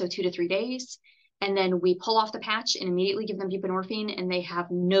out, so 2 to 3 days. And then we pull off the patch and immediately give them buprenorphine, and they have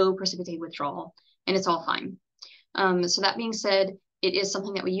no precipitated withdrawal, and it's all fine. So that being said, it is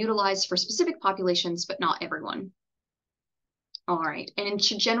something that we utilize for specific populations, but not everyone. All right, and it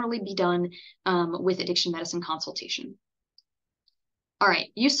should generally be done with addiction medicine consultation. All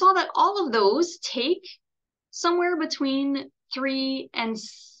right, you saw that all of those take somewhere between 3 and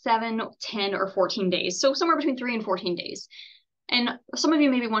 7, 10, or 14 days. So somewhere between 3 and 14 days. And some of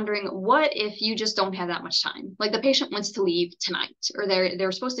you may be wondering, what if you just don't have that much time? Like the patient wants to leave tonight, or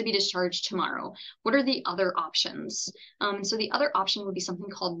they're supposed to be discharged tomorrow. What are the other options? So the other option would be something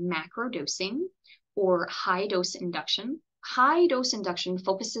called macrodosing or high dose induction. High dose induction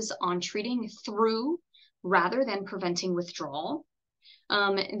focuses on treating through rather than preventing withdrawal.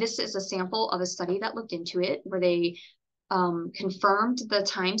 This is a sample of a study that looked into it, where they confirmed the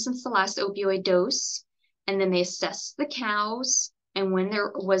time since the last opioid dose, and then they assessed the cows, and when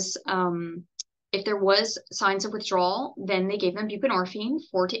there was, if there was signs of withdrawal, then they gave them buprenorphine,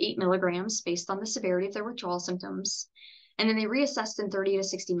 4 to 8 milligrams based on the severity of their withdrawal symptoms. And then they reassessed in 30 to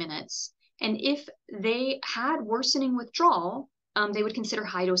 60 minutes. And if they had worsening withdrawal, they would consider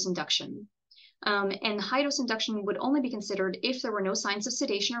high dose induction. And high dose induction would only be considered if there were no signs of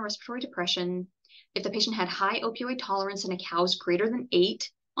sedation or respiratory depression, if the patient had high opioid tolerance and a COWS greater than 8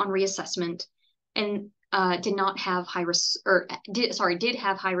 on reassessment, and did not have high risk, or did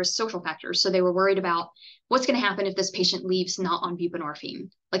have high risk social factors. So they were worried about what's going to happen if this patient leaves not on buprenorphine.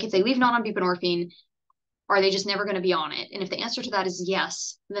 Like if they leave not on buprenorphine, are they just never going to be on it? And if the answer to that is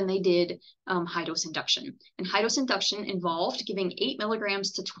yes, then they did high dose induction. And high dose induction involved giving 8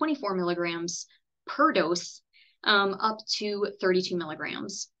 milligrams to 24 milligrams per dose up to 32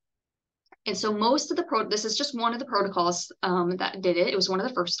 milligrams. And so most of this is just one of the protocols that did it. It was one of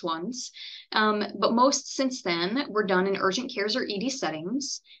the first ones. But most since then were done in urgent cares or ED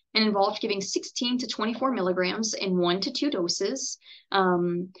settings and involved giving 16 to 24 milligrams in 1 to 2 doses,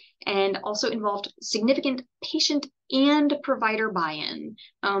 and also involved significant patient and provider buy-in.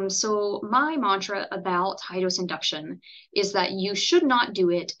 So my mantra about high dose induction is that you should not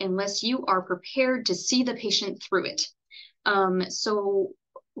do it unless you are prepared to see the patient through it. So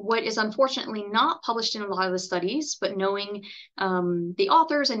what is unfortunately not published in a lot of the studies, but knowing the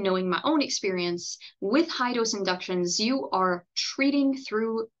authors and knowing my own experience with high dose inductions, you are treating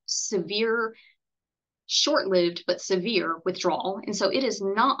through severe, short-lived, but severe withdrawal. And so it is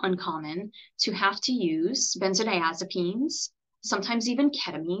not uncommon to have to use benzodiazepines, sometimes even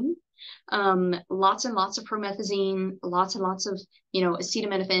ketamine, lots and lots of promethazine, lots and lots of,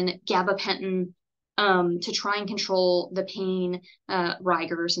 acetaminophen, gabapentin, to try and control the pain,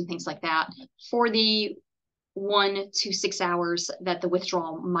 rigors and things like that for the 1 to 6 hours that the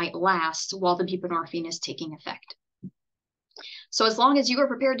withdrawal might last while the buprenorphine is taking effect. So as long as you are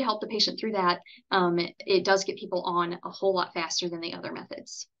prepared to help the patient through that, it does get people on a whole lot faster than the other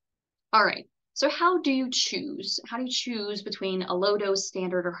methods. All right. So how do you choose? How do you choose between a low dose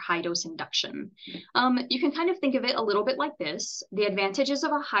standard or high dose induction? You can kind of think of it a little bit like this. The advantages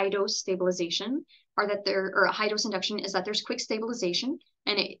of a high dose stabilization are that or a high dose induction is that there's quick stabilization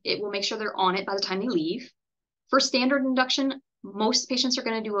and it will make sure they're on it by the time they leave. For standard induction, most patients are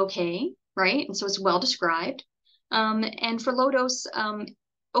going to do okay, right? And so it's well described. And for low dose,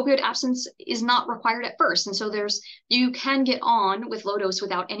 opioid absence is not required at first. And so you can get on with low dose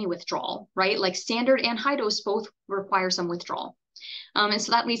without any withdrawal, right? Like standard and high dose both require some withdrawal. And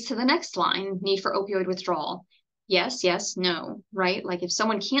so that leads to the next line, need for opioid withdrawal. Yes, yes, no, right? Like if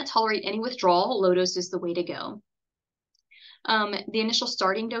someone can't tolerate any withdrawal, low dose is the way to go. The initial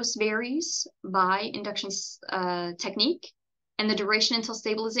starting dose varies by induction technique, and the duration until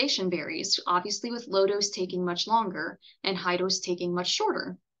stabilization varies, obviously with low dose taking much longer and high dose taking much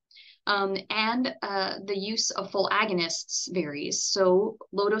shorter. And the use of full agonists varies. So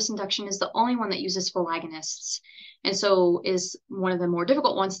low dose induction is the only one that uses full agonists. And so is one of the more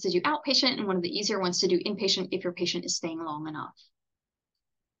difficult ones to do outpatient and one of the easier ones to do inpatient if your patient is staying long enough.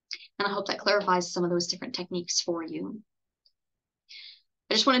 And I hope that clarifies some of those different techniques for you.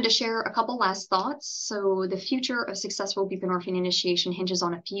 I just wanted to share a couple last thoughts. So the future of successful buprenorphine initiation hinges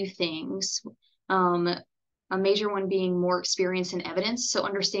on a few things. A major one being more experience and evidence. So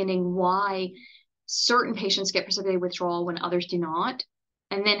understanding why certain patients get precipitated withdrawal when others do not.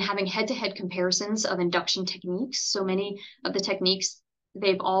 And then having head-to-head comparisons of induction techniques. So many of the techniques,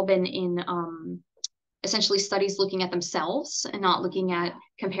 they've all been in essentially studies looking at themselves and not looking at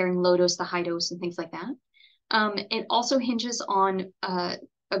comparing low dose to high dose and things like that. It also hinges on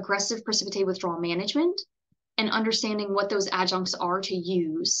aggressive precipitated withdrawal management and understanding what those adjuncts are to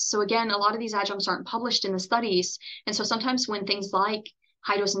use. So again, a lot of these adjuncts aren't published in the studies. And so sometimes when things like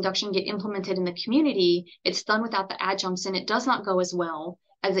high dose induction get implemented in the community, it's done without the adjuncts and it does not go as well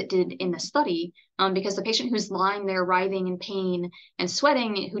as it did in the study, because the patient who's lying there writhing in pain and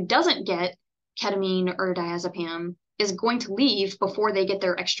sweating, who doesn't get ketamine or diazepam, is going to leave before they get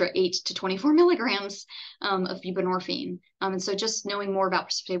their extra 8 to 24 milligrams of buprenorphine. And so just knowing more about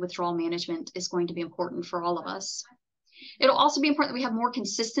precipitated withdrawal management is going to be important for all of us. It'll also be important that we have more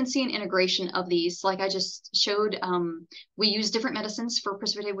consistency and integration of these. Like I just showed, we use different medicines for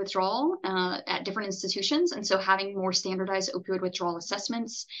precipitated withdrawal at different institutions. And so having more standardized opioid withdrawal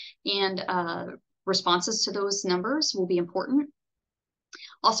assessments and responses to those numbers will be important.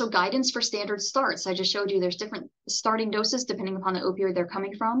 Also, guidance for standard starts. I just showed you there's different starting doses depending upon the opioid they're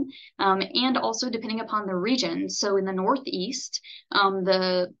coming from, and also depending upon the region. So in the Northeast,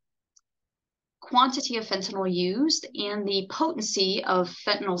 the quantity of fentanyl used and the potency of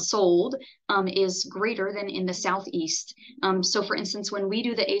fentanyl sold is greater than in the Southeast. So for instance, when we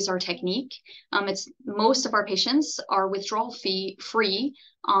do the AZAR technique, most of our patients are withdrawal free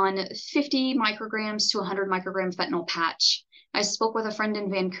on 50 micrograms to 100 microgram fentanyl patch. I spoke with a friend in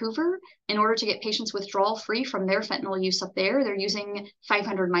Vancouver. In order to get patients withdrawal free from their fentanyl use up there, they're using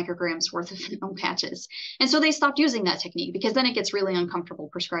 500 micrograms worth of fentanyl patches. And so they stopped using that technique because then it gets really uncomfortable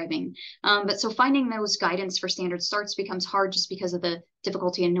prescribing. But so finding those guidance for standard starts becomes hard just because of the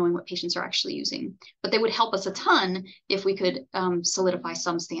difficulty in knowing what patients are actually using. But they would help us a ton if we could solidify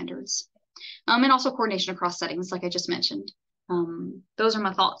some standards. And also coordination across settings, like I just mentioned. Those are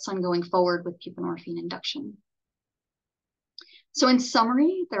my thoughts on going forward with buprenorphine induction. So in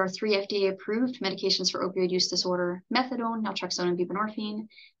summary, there are 3 FDA-approved medications for opioid use disorder: methadone, naltrexone, and buprenorphine.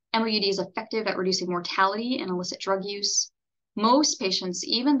 MOUD is effective at reducing mortality and illicit drug use. Most patients,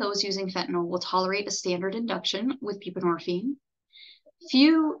 even those using fentanyl, will tolerate a standard induction with buprenorphine.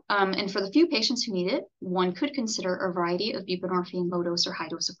 And for the few patients who need it, one could consider a variety of buprenorphine low-dose or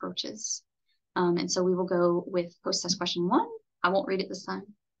high-dose approaches. And so we will go with post-test question 1. I won't read it this time.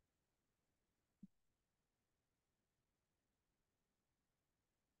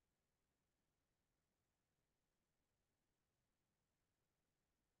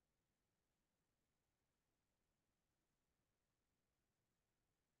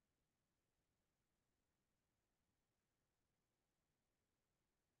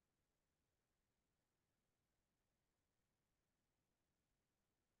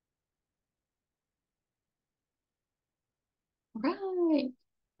 Right.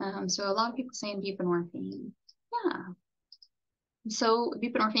 So a lot of people saying buprenorphine. Yeah. So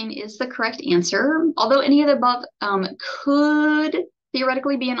buprenorphine is the correct answer. Although any of the above could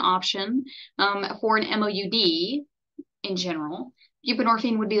theoretically be an option for an MOUD in general,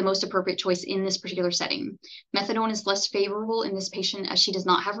 buprenorphine would be the most appropriate choice in this particular setting. Methadone is less favorable in this patient as she does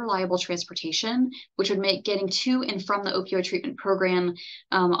not have reliable transportation, which would make getting to and from the opioid treatment program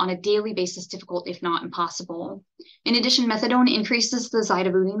on a daily basis difficult, if not impossible. In addition, methadone increases the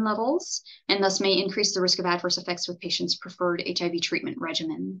zidovudine levels and thus may increase the risk of adverse effects with patients' preferred HIV treatment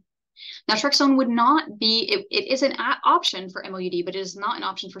regimen. Naltrexone would not be, it is an option for MOUD, but it is not an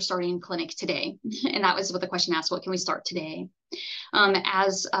option for starting in clinic today. And that was what the question asked: what can we start today?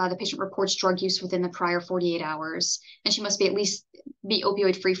 As the patient reports drug use within the prior 48 hours, and she must be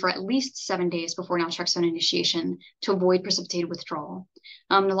opioid free for at least 7 days before naltrexone initiation to avoid precipitated withdrawal.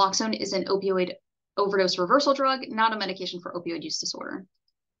 Naloxone is an opioid overdose reversal drug, not a medication for opioid use disorder.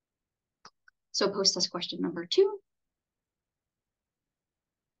 So post-test question number 2.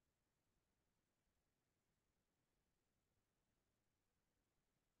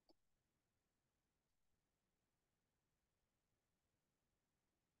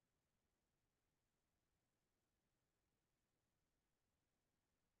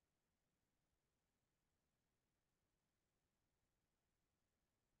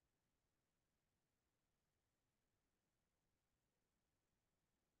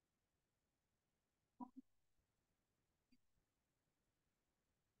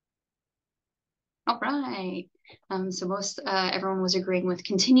 All right. So most everyone was agreeing with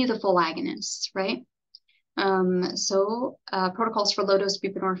continue the full agonists, right? Protocols for low-dose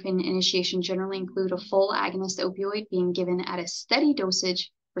buprenorphine initiation generally include a full agonist opioid being given at a steady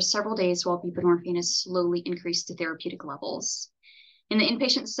dosage for several days while buprenorphine is slowly increased to therapeutic levels. In the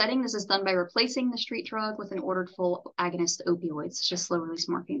inpatient setting, this is done by replacing the street drug with an ordered full agonist opioid, such as slow-release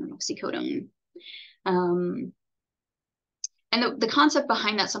morphine or oxycodone. And the concept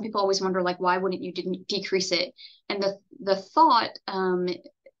behind that, some people always wonder, like, why wouldn't you decrease it? And the thought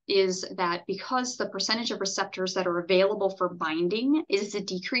is that because the percentage of receptors that are available for binding is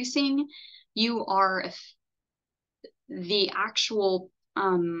decreasing, the actual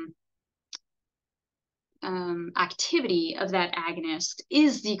activity of that agonist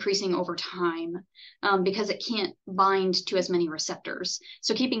is decreasing over time because it can't bind to as many receptors.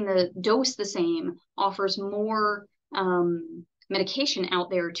 So keeping the dose the same offers more medication out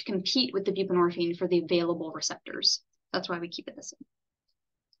there to compete with the buprenorphine for the available receptors. That's why we keep it the same.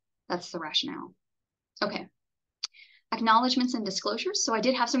 That's the rationale. Okay. Acknowledgements and disclosures. So I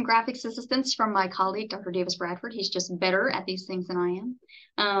did have some graphics assistance from my colleague, Dr. Davis Bradford. He's just better at these things than I am.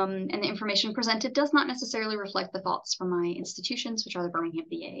 And the information presented does not necessarily reflect the thoughts from my institutions, which are the Birmingham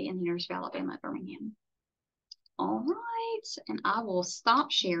VA and the University of Alabama at Birmingham. All right, and I will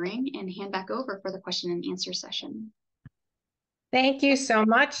stop sharing and hand back over for the question and answer session. Thank you so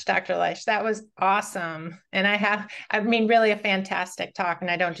much, Dr. Leisch. That was awesome. And really a fantastic talk. And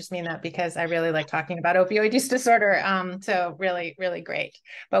I don't just mean that because I really like talking about opioid use disorder. So really, really great.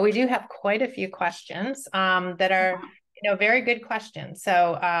 But we do have quite a few questions that are, very good questions.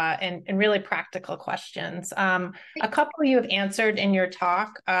 So, and really practical questions. A couple you have answered in your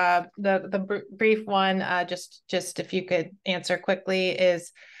talk. The brief one, just if you could answer quickly,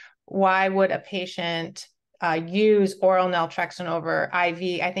 is why would a patient use oral naltrexone over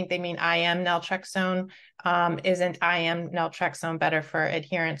IV. I think they mean IM naltrexone. Isn't IM naltrexone better for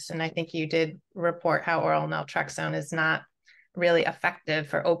adherence? And I think you did report how oral naltrexone is not really effective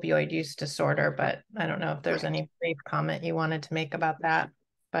for opioid use disorder, but I don't know if there's any brief comment you wanted to make about that.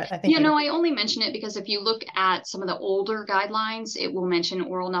 But I think I only mention it because if you look at some of the older guidelines, it will mention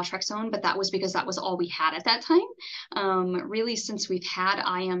oral naltrexone, but that was because that was all we had at that time. Really, since we've had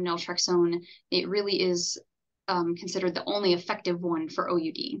IM naltrexone, it really is considered the only effective one for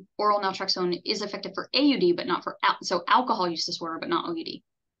OUD. Oral naltrexone is effective for AUD, but not for alcohol use disorder, but not OUD.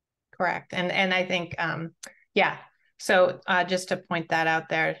 Correct. And I think, yeah. So just to point that out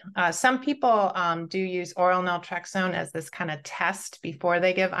there, some people do use oral naltrexone as this kind of test before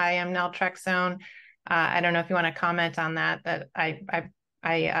they give IM naltrexone. I don't know if you want to comment on that, that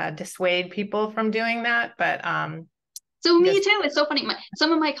I dissuade people from doing that, but so me too. It's so funny.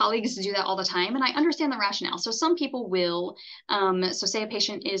 Some of my colleagues do that all the time, and I understand the rationale. So some people will, so say a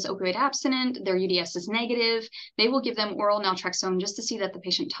patient is opioid abstinent, their UDS is negative, they will give them oral naltrexone just to see that the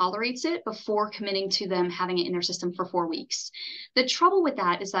patient tolerates it before committing to them having it in their system for 4 weeks. The trouble with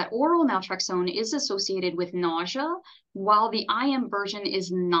that is that oral naltrexone is associated with nausea, while the IM version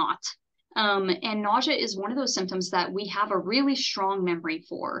is not. And nausea is one of those symptoms that we have a really strong memory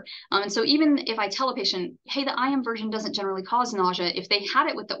for. And so even if I tell a patient, hey, the IM version doesn't generally cause nausea, if they had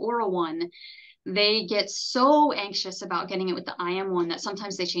it with the oral one, they get so anxious about getting it with the IM one that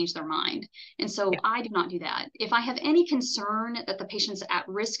sometimes they change their mind. And so I do not do that. If I have any concern that the patient's at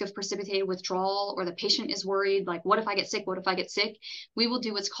risk of precipitated withdrawal, or the patient is worried, like, what if I get sick? What if I get sick? We will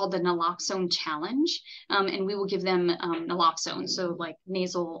do what's called the naloxone challenge. And we will give them naloxone, so like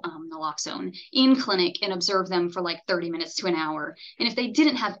nasal naloxone in clinic, and observe them for like 30 minutes to an hour. And if they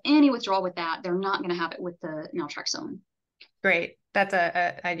didn't have any withdrawal with that, they're not going to have it with the naltrexone. Great. That's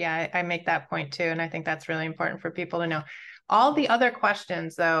yeah, I make that point too. And I think that's really important for people to know. All the other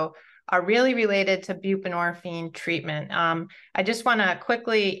questions, though, are really related to buprenorphine treatment. I just want to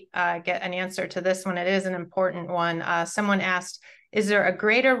quickly get an answer to this one. It is an important one. Someone asked, is there a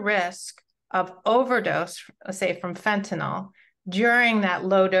greater risk of overdose, say from fentanyl, during that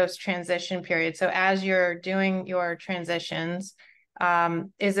low dose transition period? So as you're doing your transitions,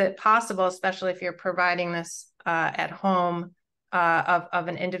 is it possible, especially if you're providing this at home, of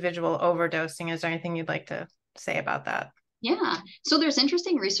an individual overdosing? Is there anything you'd like to say about that? Yeah, so there's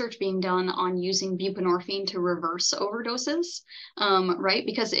interesting research being done on using buprenorphine to reverse overdoses, right?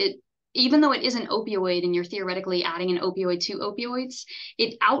 Because even though it is an opioid and you're theoretically adding an opioid to opioids,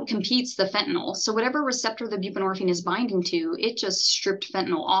 it outcompetes the fentanyl. So whatever receptor the buprenorphine is binding to, it just stripped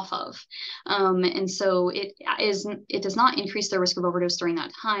fentanyl off of. And so it does not increase the risk of overdose during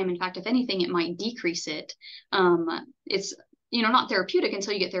that time. In fact, if anything, it might decrease it. It's not therapeutic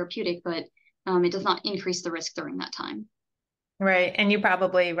until you get therapeutic, but it does not increase the risk during that time. Right. And you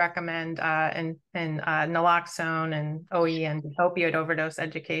probably recommend naloxone and OE and opioid overdose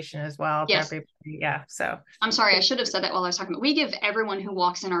education as well. Yes. To everybody. Yeah. So I'm sorry, I should have said that while I was talking about. We give everyone who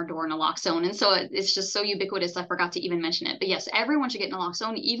walks in our door naloxone. And so it's just so ubiquitous, I forgot to even mention it. But yes, everyone should get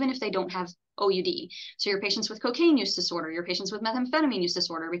naloxone, even if they don't have OUD. So your patients with cocaine use disorder, your patients with methamphetamine use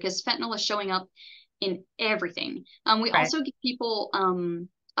disorder, because fentanyl is showing up in everything. We also give people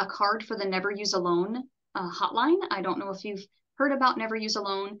a card for the Never Use Alone hotline. I don't know if you've heard about Never Use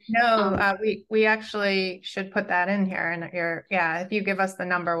Alone. No, we actually should put that in here. And if you give us the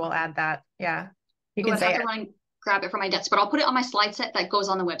number, we'll add that. Yeah, you can say it. Run and grab it from my desk, but I'll put it on my slide set that goes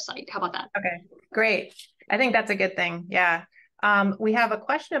on the website. How about that? Okay, great. I think that's a good thing. Yeah. We have a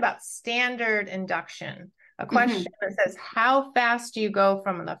question about standard induction. A question that says, how fast do you go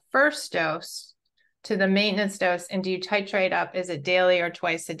from the first dose to the maintenance dose, and do you titrate up? Is it daily or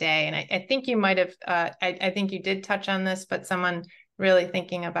twice a day? And I think you might have, I think you did touch on this, but someone really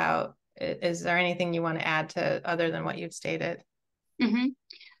thinking about, is there anything you want to add to other than what you've stated?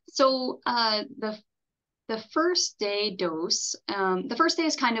 So the first day dose, the first day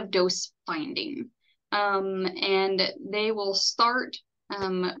is kind of dose finding, and they will start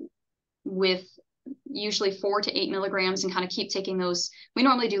with usually 4 to 8 milligrams and kind of keep taking those. We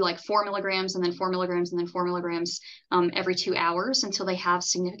normally do like 4 milligrams and then 4 milligrams and then 4 milligrams every 2 hours until they have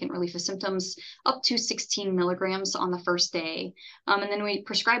significant relief of symptoms, up to 16 milligrams on the first day. And then we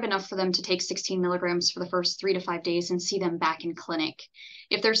prescribe enough for them to take 16 milligrams for the first 3 to 5 days and see them back in clinic.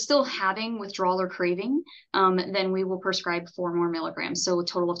 If they're still having withdrawal or craving, then we will prescribe 4 more milligrams, so a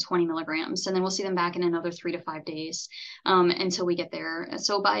total of 20 milligrams. And then we'll see them back in another 3 to 5 days until we get there.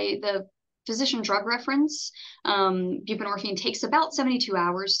 So by the physician drug reference, buprenorphine takes about 72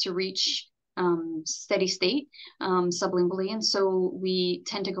 hours to reach steady state sublingually. And so we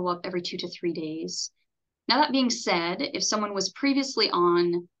tend to go up every 2 to 3 days. Now, that being said, if someone was previously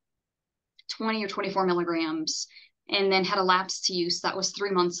on 20 or 24 milligrams and then had a lapse to use that was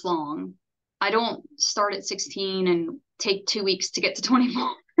 3 months long, I don't start at 16 and take 2 weeks to get to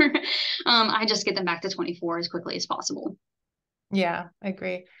 24. I just get them back to 24 as quickly as possible. Yeah, I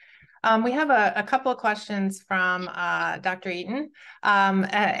agree. We have a couple of questions from Dr. Eaton,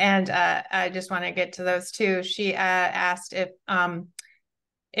 and I just want to get to those too. She asked if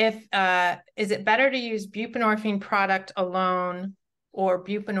is it better to use buprenorphine product alone or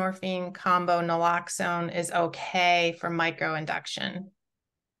buprenorphine combo naloxone is okay for microinduction?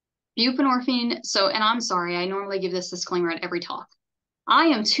 Buprenorphine, and I'm sorry, I normally give this disclaimer at every talk. I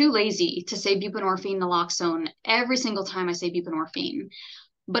am too lazy to say buprenorphine naloxone every single time I say buprenorphine.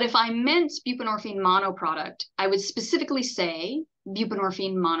 But if I meant buprenorphine monoproduct, I would specifically say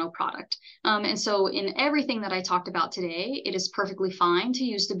buprenorphine monoproduct. And so in everything that I talked about today, it is perfectly fine to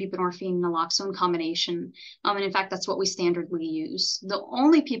use the buprenorphine naloxone combination. And in fact, that's what we standardly use. The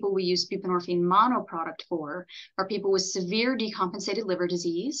only people we use buprenorphine monoproduct for are people with severe decompensated liver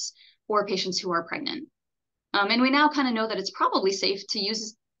disease or patients who are pregnant. And we now kind of know that it's probably safe to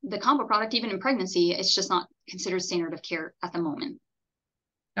use the combo product even in pregnancy. It's just not considered standard of care at the moment.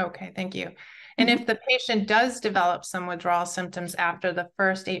 Okay, thank you. And if the patient does develop some withdrawal symptoms after the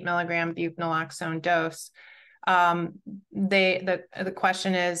first 8 milligram buprenorphine dose, the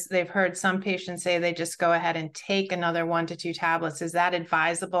question is, they've heard some patients say they just go ahead and take another 1 to 2 tablets. Is that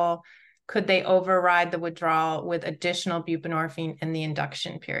advisable? Could they override the withdrawal with additional buprenorphine in the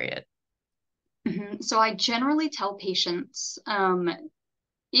induction period? So I generally tell patients,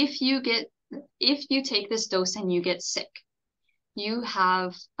 if you take this dose and you get sick, you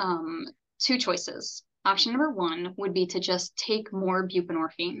have 2 choices. Option number 1 would be to just take more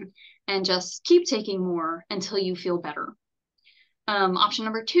buprenorphine and just keep taking more until you feel better. Option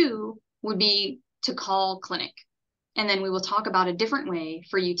number 2 would be to call clinic, and then we will talk about a different way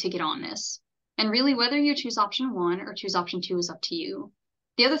for you to get on this. And really, whether you choose option 1 or choose option 2 is up to you.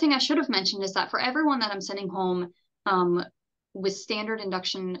 The other thing I should have mentioned is that for everyone that I'm sending home with standard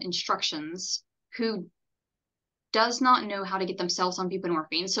induction instructions who does not know how to get themselves on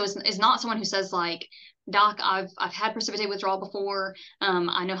buprenorphine. So it's not someone who says like, doc, I've had precipitate withdrawal before.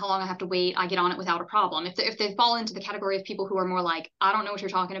 I know how long I have to wait. I get on it without a problem. If they fall into the category of people who are more like, I don't know what you're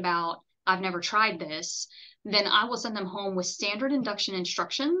talking about, I've never tried this, then I will send them home with standard induction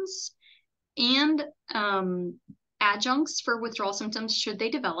instructions and adjuncts for withdrawal symptoms should they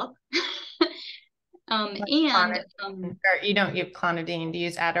develop. Or you don't use clonidine. Do you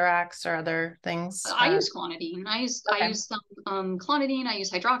use Atarax or other things? I use clonidine. I use some clonidine. I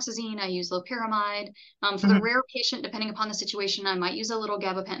use hydroxyzine. I use loperamide. For the rare patient, depending upon the situation, I might use a little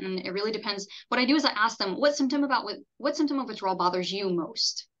gabapentin. It really depends. What I do is I ask them, what symptom of withdrawal bothers you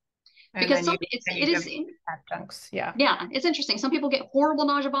most? Because it is adjuncts. Yeah, it's interesting. Some people get horrible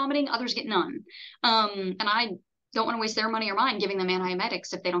nausea, vomiting. Others get none. And I don't want to waste their money or mine giving them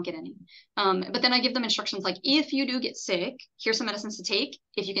antiemetics if they don't get any. But then I give them instructions like, if you do get sick, here's some medicines to take.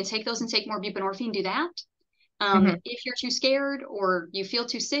 If you can take those and take more buprenorphine, do that. If you're too scared or you feel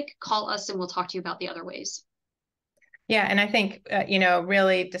too sick, call us and we'll talk to you about the other ways. Yeah, and I think,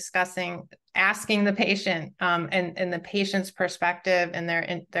 really asking the patient and the patient's perspective and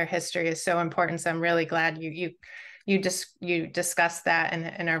their history is so important. So I'm really glad you discussed that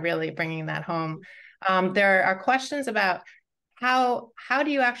and are really bringing that home. There are questions about how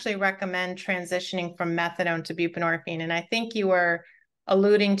do you actually recommend transitioning from methadone to buprenorphine? And I think you were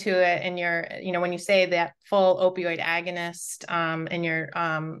alluding to it in your, when you say that full opioid agonist in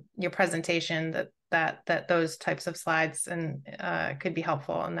your presentation, that those types of slides and could be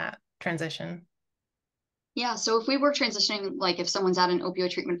helpful in that transition. Yeah, so if we were transitioning, like if someone's at an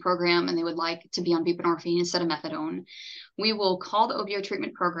opioid treatment program and they would like to be on buprenorphine instead of methadone, we will call the opioid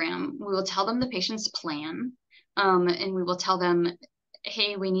treatment program. We will tell them the patient's plan, and we will tell them,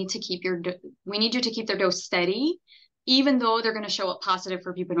 hey, we need you to keep their dose steady, even though they're going to show up positive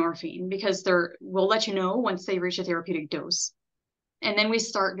for buprenorphine, because we'll let you know once they reach a therapeutic dose. And then we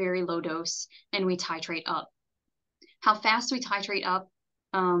start very low dose and we titrate up. How fast we titrate up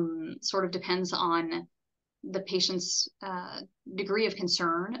sort of depends on the patient's degree of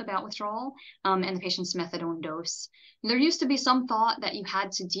concern about withdrawal and the patient's methadone dose. There used to be some thought that you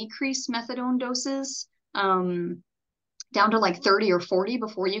had to decrease methadone doses down to like 30 or 40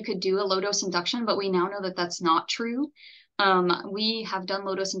 before you could do a low dose induction, but we now know that that's not true. We have done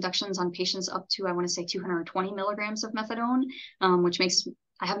low dose inductions on patients up to, I want to say 220 milligrams of methadone, which makes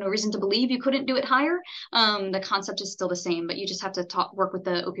I have no reason to believe you couldn't do it higher. The concept is still the same, but you just have to work with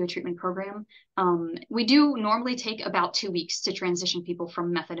the opioid treatment program. We do normally take about 2 weeks to transition people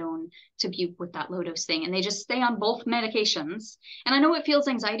from methadone to bup with that low dose thing, and they just stay on both medications. And I know it feels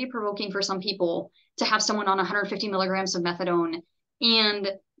anxiety provoking for some people to have someone on 150 milligrams of methadone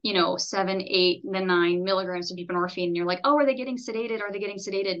and 7, 8, then 9 milligrams of buprenorphine, and you're like, oh, are they getting sedated? Are they getting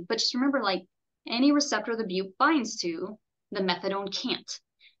sedated? But just remember, like, any receptor the bup binds to, the methadone can't.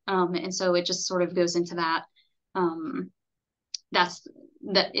 And so it just sort of goes into that.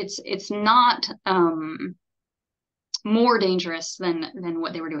 It's not more dangerous than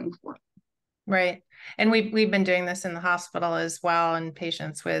what they were doing before. Right. And we've been doing this in the hospital as well, in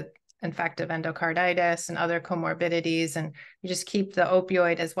patients with infective endocarditis and other comorbidities, and you just keep the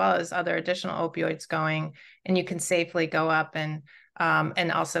opioid as well as other additional opioids going, and you can safely go up and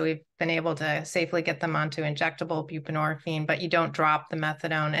also we've been able to safely get them onto injectable buprenorphine, but you don't drop the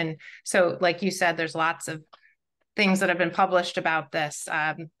methadone. And so, like you said, there's lots of things that have been published about this.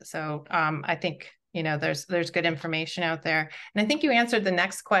 I think, there's good information out there. And I think you answered the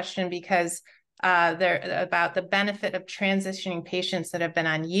next question, because about the benefit of transitioning patients that have been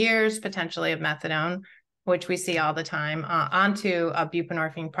on years, potentially, of methadone, which we see all the time, onto a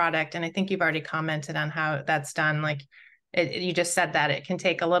buprenorphine product. And I think you've already commented on how that's done. Like, you just said that it can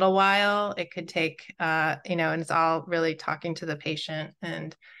take a little while. It could take, and it's all really talking to the patient.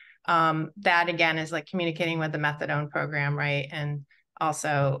 And that, again, is like communicating with the methadone program, right? And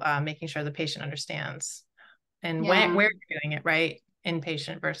also making sure the patient understands and where you're doing it, right?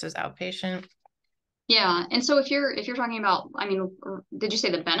 Inpatient versus outpatient. Yeah. And so if you're talking about, did you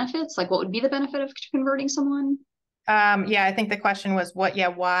say the benefits? Like, what would be the benefit of converting someone? Yeah, I think the question was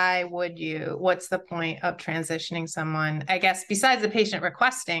why would you, what's the point of transitioning someone? I guess besides the patient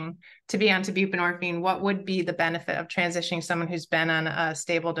requesting to be onto buprenorphine, what would be the benefit of transitioning someone who's been on a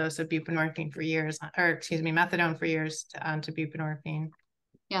stable dose of buprenorphine for years, or excuse me, methadone for years onto buprenorphine?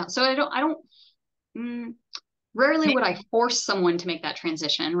 Yeah. So rarely would I force someone to make that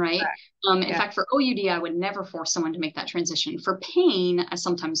transition, right? In fact, for OUD, I would never force someone to make that transition. For pain, I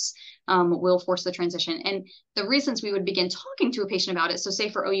sometimes will force the transition. And the reasons we would begin talking to a patient about it, so say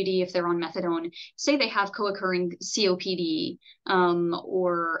for OUD, if they're on methadone, say they have co-occurring COPD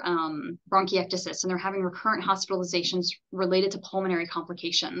or bronchiectasis, and they're having recurrent hospitalizations related to pulmonary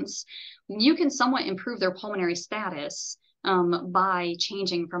complications, you can somewhat improve their pulmonary status by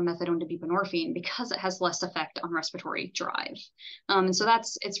changing from methadone to buprenorphine, because it has less effect on respiratory drive. And so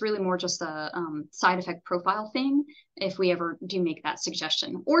it's really more just a side effect profile thing if we ever do make that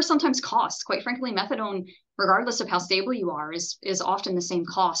suggestion. Or sometimes cost. Quite frankly, methadone, regardless of how stable you are, is often the same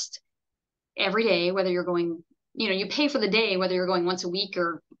cost every day, whether you're going, you pay for the day, whether you're going once a week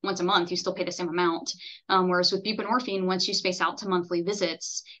or once a month, you still pay the same amount. Whereas with buprenorphine, once you space out to monthly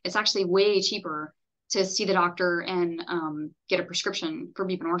visits, it's actually way cheaper to see the doctor and get a prescription for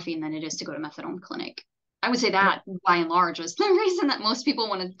buprenorphine than it is to go to methadone clinic. I would say that by and large is the reason that most people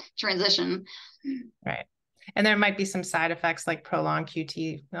want to transition. Right. And there might be some side effects like prolonged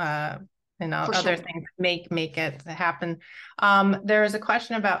QT and other things make it happen. There is a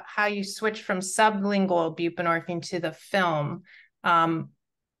question about how you switch from sublingual buprenorphine to the film.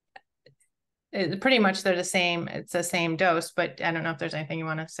 Pretty much they're the same. It's the same dose, but I don't know if there's anything you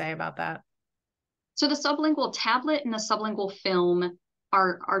want to say about that. So the sublingual tablet and the sublingual film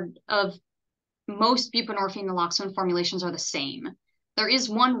are of most buprenorphine naloxone formulations are the same. There is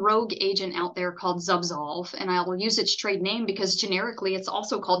one rogue agent out there called Zubsolv, and I'll use its trade name because generically it's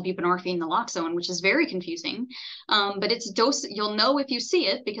also called buprenorphine naloxone, which is very confusing. But its dose, you'll know if you see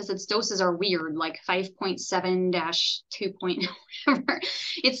it because its doses are weird, like 5.7-2. Whatever.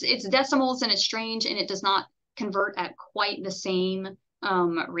 It's decimals and it's strange, and it does not convert at quite the same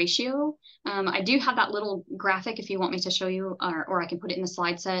ratio. I do have that little graphic if you want me to show you, or I can put it in the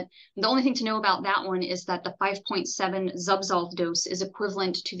slide set. The only thing to know about that one is that the 5.7 Zubsolv dose is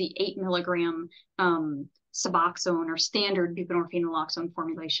equivalent to the 8 milligram Suboxone or standard buprenorphine naloxone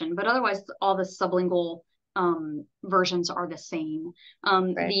formulation. But otherwise, all the sublingual versions are the same.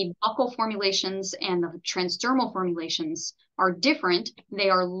 The buccal formulations and the transdermal formulations are different. They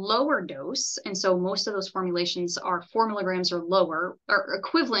are lower dose, and so most of those formulations are 4 milligrams or lower, or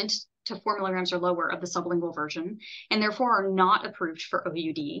equivalent to 4 milligrams or lower of the sublingual version, and therefore are not approved for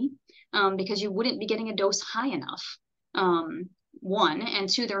OUD because you wouldn't be getting a dose high enough. One, and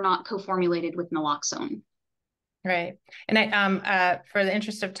two, they're not co-formulated with naloxone. Right. And for the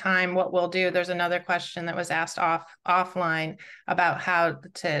interest of time, what we'll do, there's another question that was asked offline about how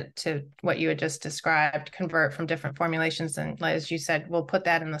to what you had just described, convert from different formulations. And as you said, we'll put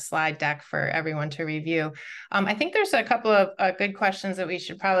that in the slide deck for everyone to review. I think there's a couple of good questions that we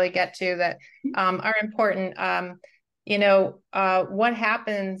should probably get to that are important. What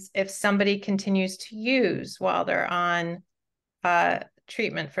happens if somebody continues to use while they're on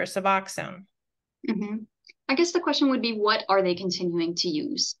treatment for Suboxone? Mm-hmm. I guess the question would be, what are they continuing to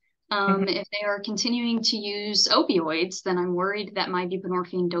use? If they are continuing to use opioids, then I'm worried that my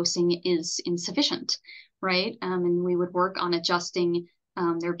buprenorphine dosing is insufficient, right? And we would work on adjusting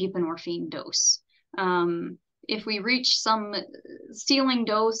their buprenorphine dose. If we reach some ceiling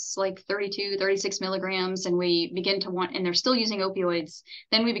dose, like 32, 36 milligrams, and we begin to want, and they're still using opioids,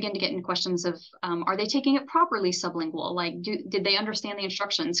 then we begin to get into questions of, are they taking it properly sublingual? Like, did they understand the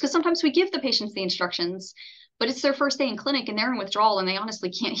instructions? Because sometimes we give the patients the instructions, but it's their first day in clinic and they're in withdrawal and they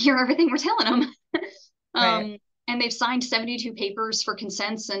honestly can't hear everything we're telling them. Right. And they've signed 72 papers for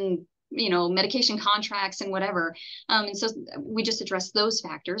consents and medication contracts and whatever. And so we just address those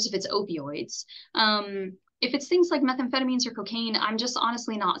factors if it's opioids. If it's things like methamphetamines or cocaine, I'm just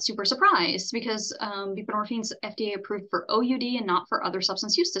honestly not super surprised because buprenorphine's FDA approved for OUD and not for other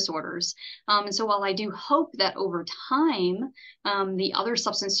substance use disorders. And so while I do hope that over time the other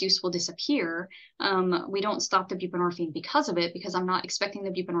substance use will disappear, we don't stop the buprenorphine because of it, because I'm not expecting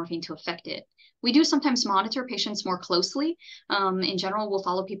the buprenorphine to affect it. We do sometimes monitor patients more closely. In general, we'll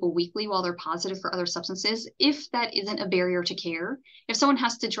follow people weekly while they're positive for other substances, if that isn't a barrier to care. If someone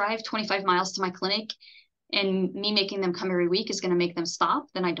has to drive 25 miles to my clinic and me making them come every week is going to make them stop,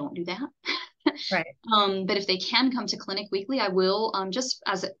 then I don't do that. Right. But if they can come to clinic weekly, I will, just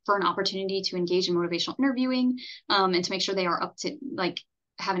for an opportunity to engage in motivational interviewing and to make sure they are up to, like,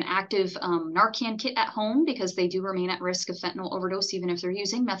 have an active Narcan kit at home, because they do remain at risk of fentanyl overdose even if they're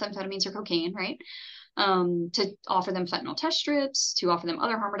using methamphetamines or cocaine, right? To offer them fentanyl test strips, to offer them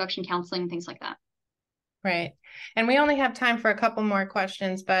other harm reduction counseling, things like that. Right. And we only have time for a couple more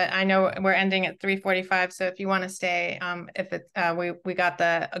questions, but I know we're ending at 3:45. So if you want to stay, if it, we got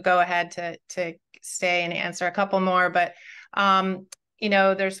the go ahead to stay and answer a couple more, but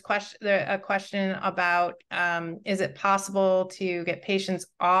there's a question about, is it possible to get patients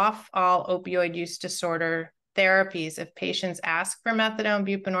off all opioid use disorder therapies if patients ask for methadone,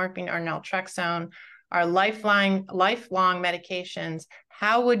 buprenorphine, or naltrexone, are lifelong medications?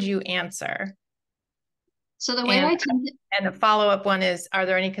 How would you answer? So the way I tend to... And a follow-up one is, are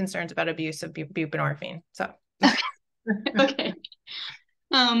there any concerns about abuse of buprenorphine? So, okay.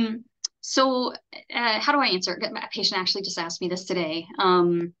 So how do I answer? A patient actually just asked me this today.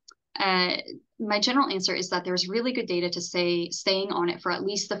 My general answer is that there's really good data to say staying on it for at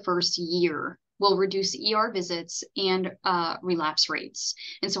least the first year will reduce ER visits and relapse rates.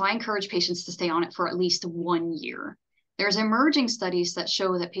 And so I encourage patients to stay on it for at least 1 year. There's emerging studies that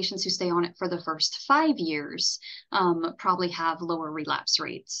show that patients who stay on it for the first 5 years probably have lower relapse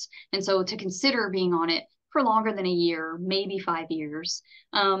rates. And so to consider being on it for longer than a year, maybe 5 years,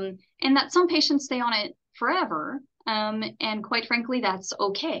 and that some patients stay on it forever. And quite frankly, that's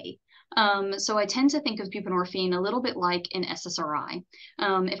okay. So I tend to think of buprenorphine a little bit like an SSRI.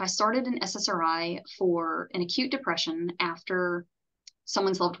 If I started an SSRI for an acute depression after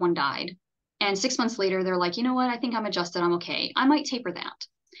someone's loved one died, and 6 months later, they're like, you know what, I think I'm adjusted, I'm okay, I might taper that.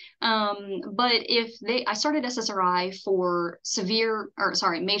 But if I started SSRI for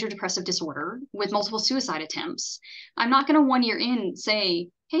major depressive disorder with multiple suicide attempts, I'm not going to 1 year in say,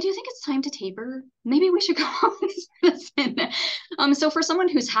 hey, do you think it's time to taper? Maybe we should go on this medicine. So for someone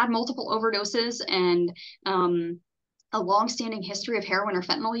who's had multiple overdoses and a long-standing history of heroin or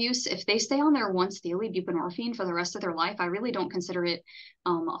fentanyl use, if they stay on their once daily buprenorphine for the rest of their life, I really don't consider it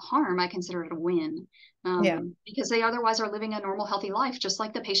a harm. I consider it a win. Because they otherwise are living a normal, healthy life, just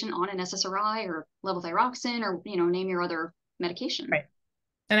like the patient on an SSRI or levothyroxine or, name your other medication. Right.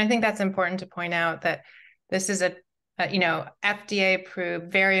 And I think that's important to point out that this is a FDA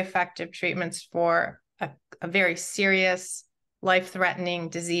approved, very effective treatments for a very serious, life-threatening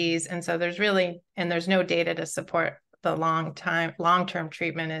disease. And so there's no data to support the long-term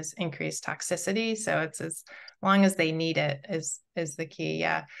treatment is increased toxicity. So it's as long as they need it is the key.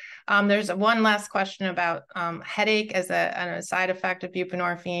 Yeah. There's one last question about headache as a side effect of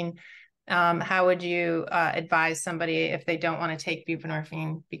buprenorphine. How would you advise somebody if they don't want to take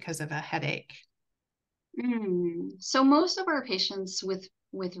buprenorphine because of a headache? So most of our patients with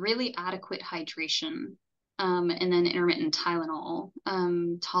really adequate hydration and then intermittent Tylenol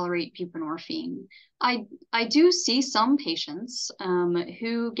tolerate buprenorphine. I do see some patients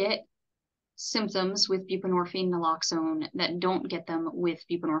who get symptoms with buprenorphine naloxone that don't get them with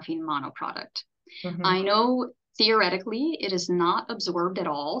buprenorphine monoproduct. Mm-hmm. I know theoretically it is not absorbed at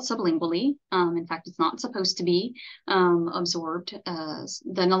all sublingually. In fact, it's not supposed to be absorbed. The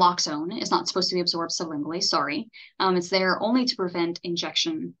naloxone is not supposed to be absorbed sublingually. Sorry. It's there only to prevent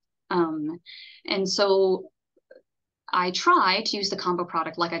injection. And so I try to use the combo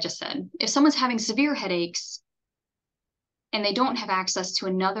product, like I just said. If someone's having severe headaches and they don't have access to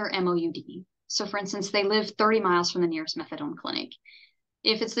another MOUD, so for instance, they live 30 miles from the nearest methadone clinic,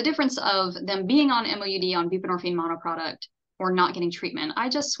 if it's the difference of them being on MOUD on buprenorphine monoproduct or not getting treatment, I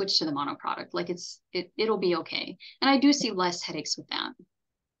just switch to the monoproduct. Like it'll be okay. And I do see less headaches with that.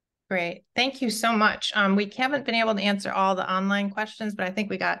 Great. Thank you so much. We haven't been able to answer all the online questions, but I think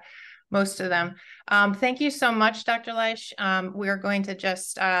we got most of them. Thank you so much, Dr. Leisch. We're going to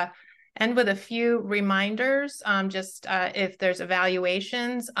just end with a few reminders. If there's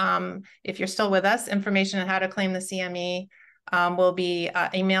evaluations, if you're still with us, information on how to claim the CME will be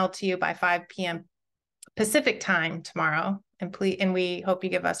emailed to you by 5 p.m. Pacific time tomorrow. And we hope you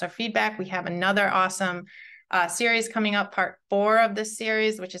give us our feedback. We have another awesome series coming up, part 4 of this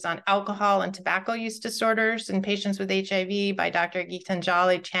series, which is on alcohol and tobacco use disorders in patients with HIV by Dr.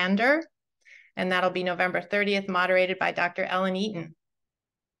 Geetanjali Chander. And that'll be November 30th, moderated by Dr. Ellen Eaton.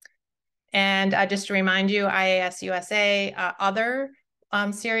 And just to remind you, IAS-USA, other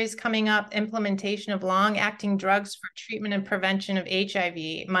series coming up, implementation of long-acting drugs for treatment and prevention of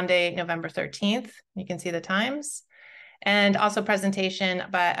HIV, Monday, November 13th. You can see the times. And also presentation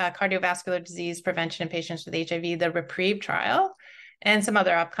by cardiovascular disease prevention in patients with HIV, the REPRIEVE trial, and some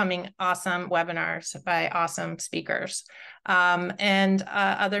other upcoming awesome webinars by awesome speakers. And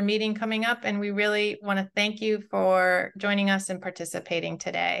other meeting coming up. And we really want to thank you for joining us and participating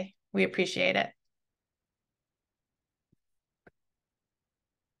today. We appreciate it.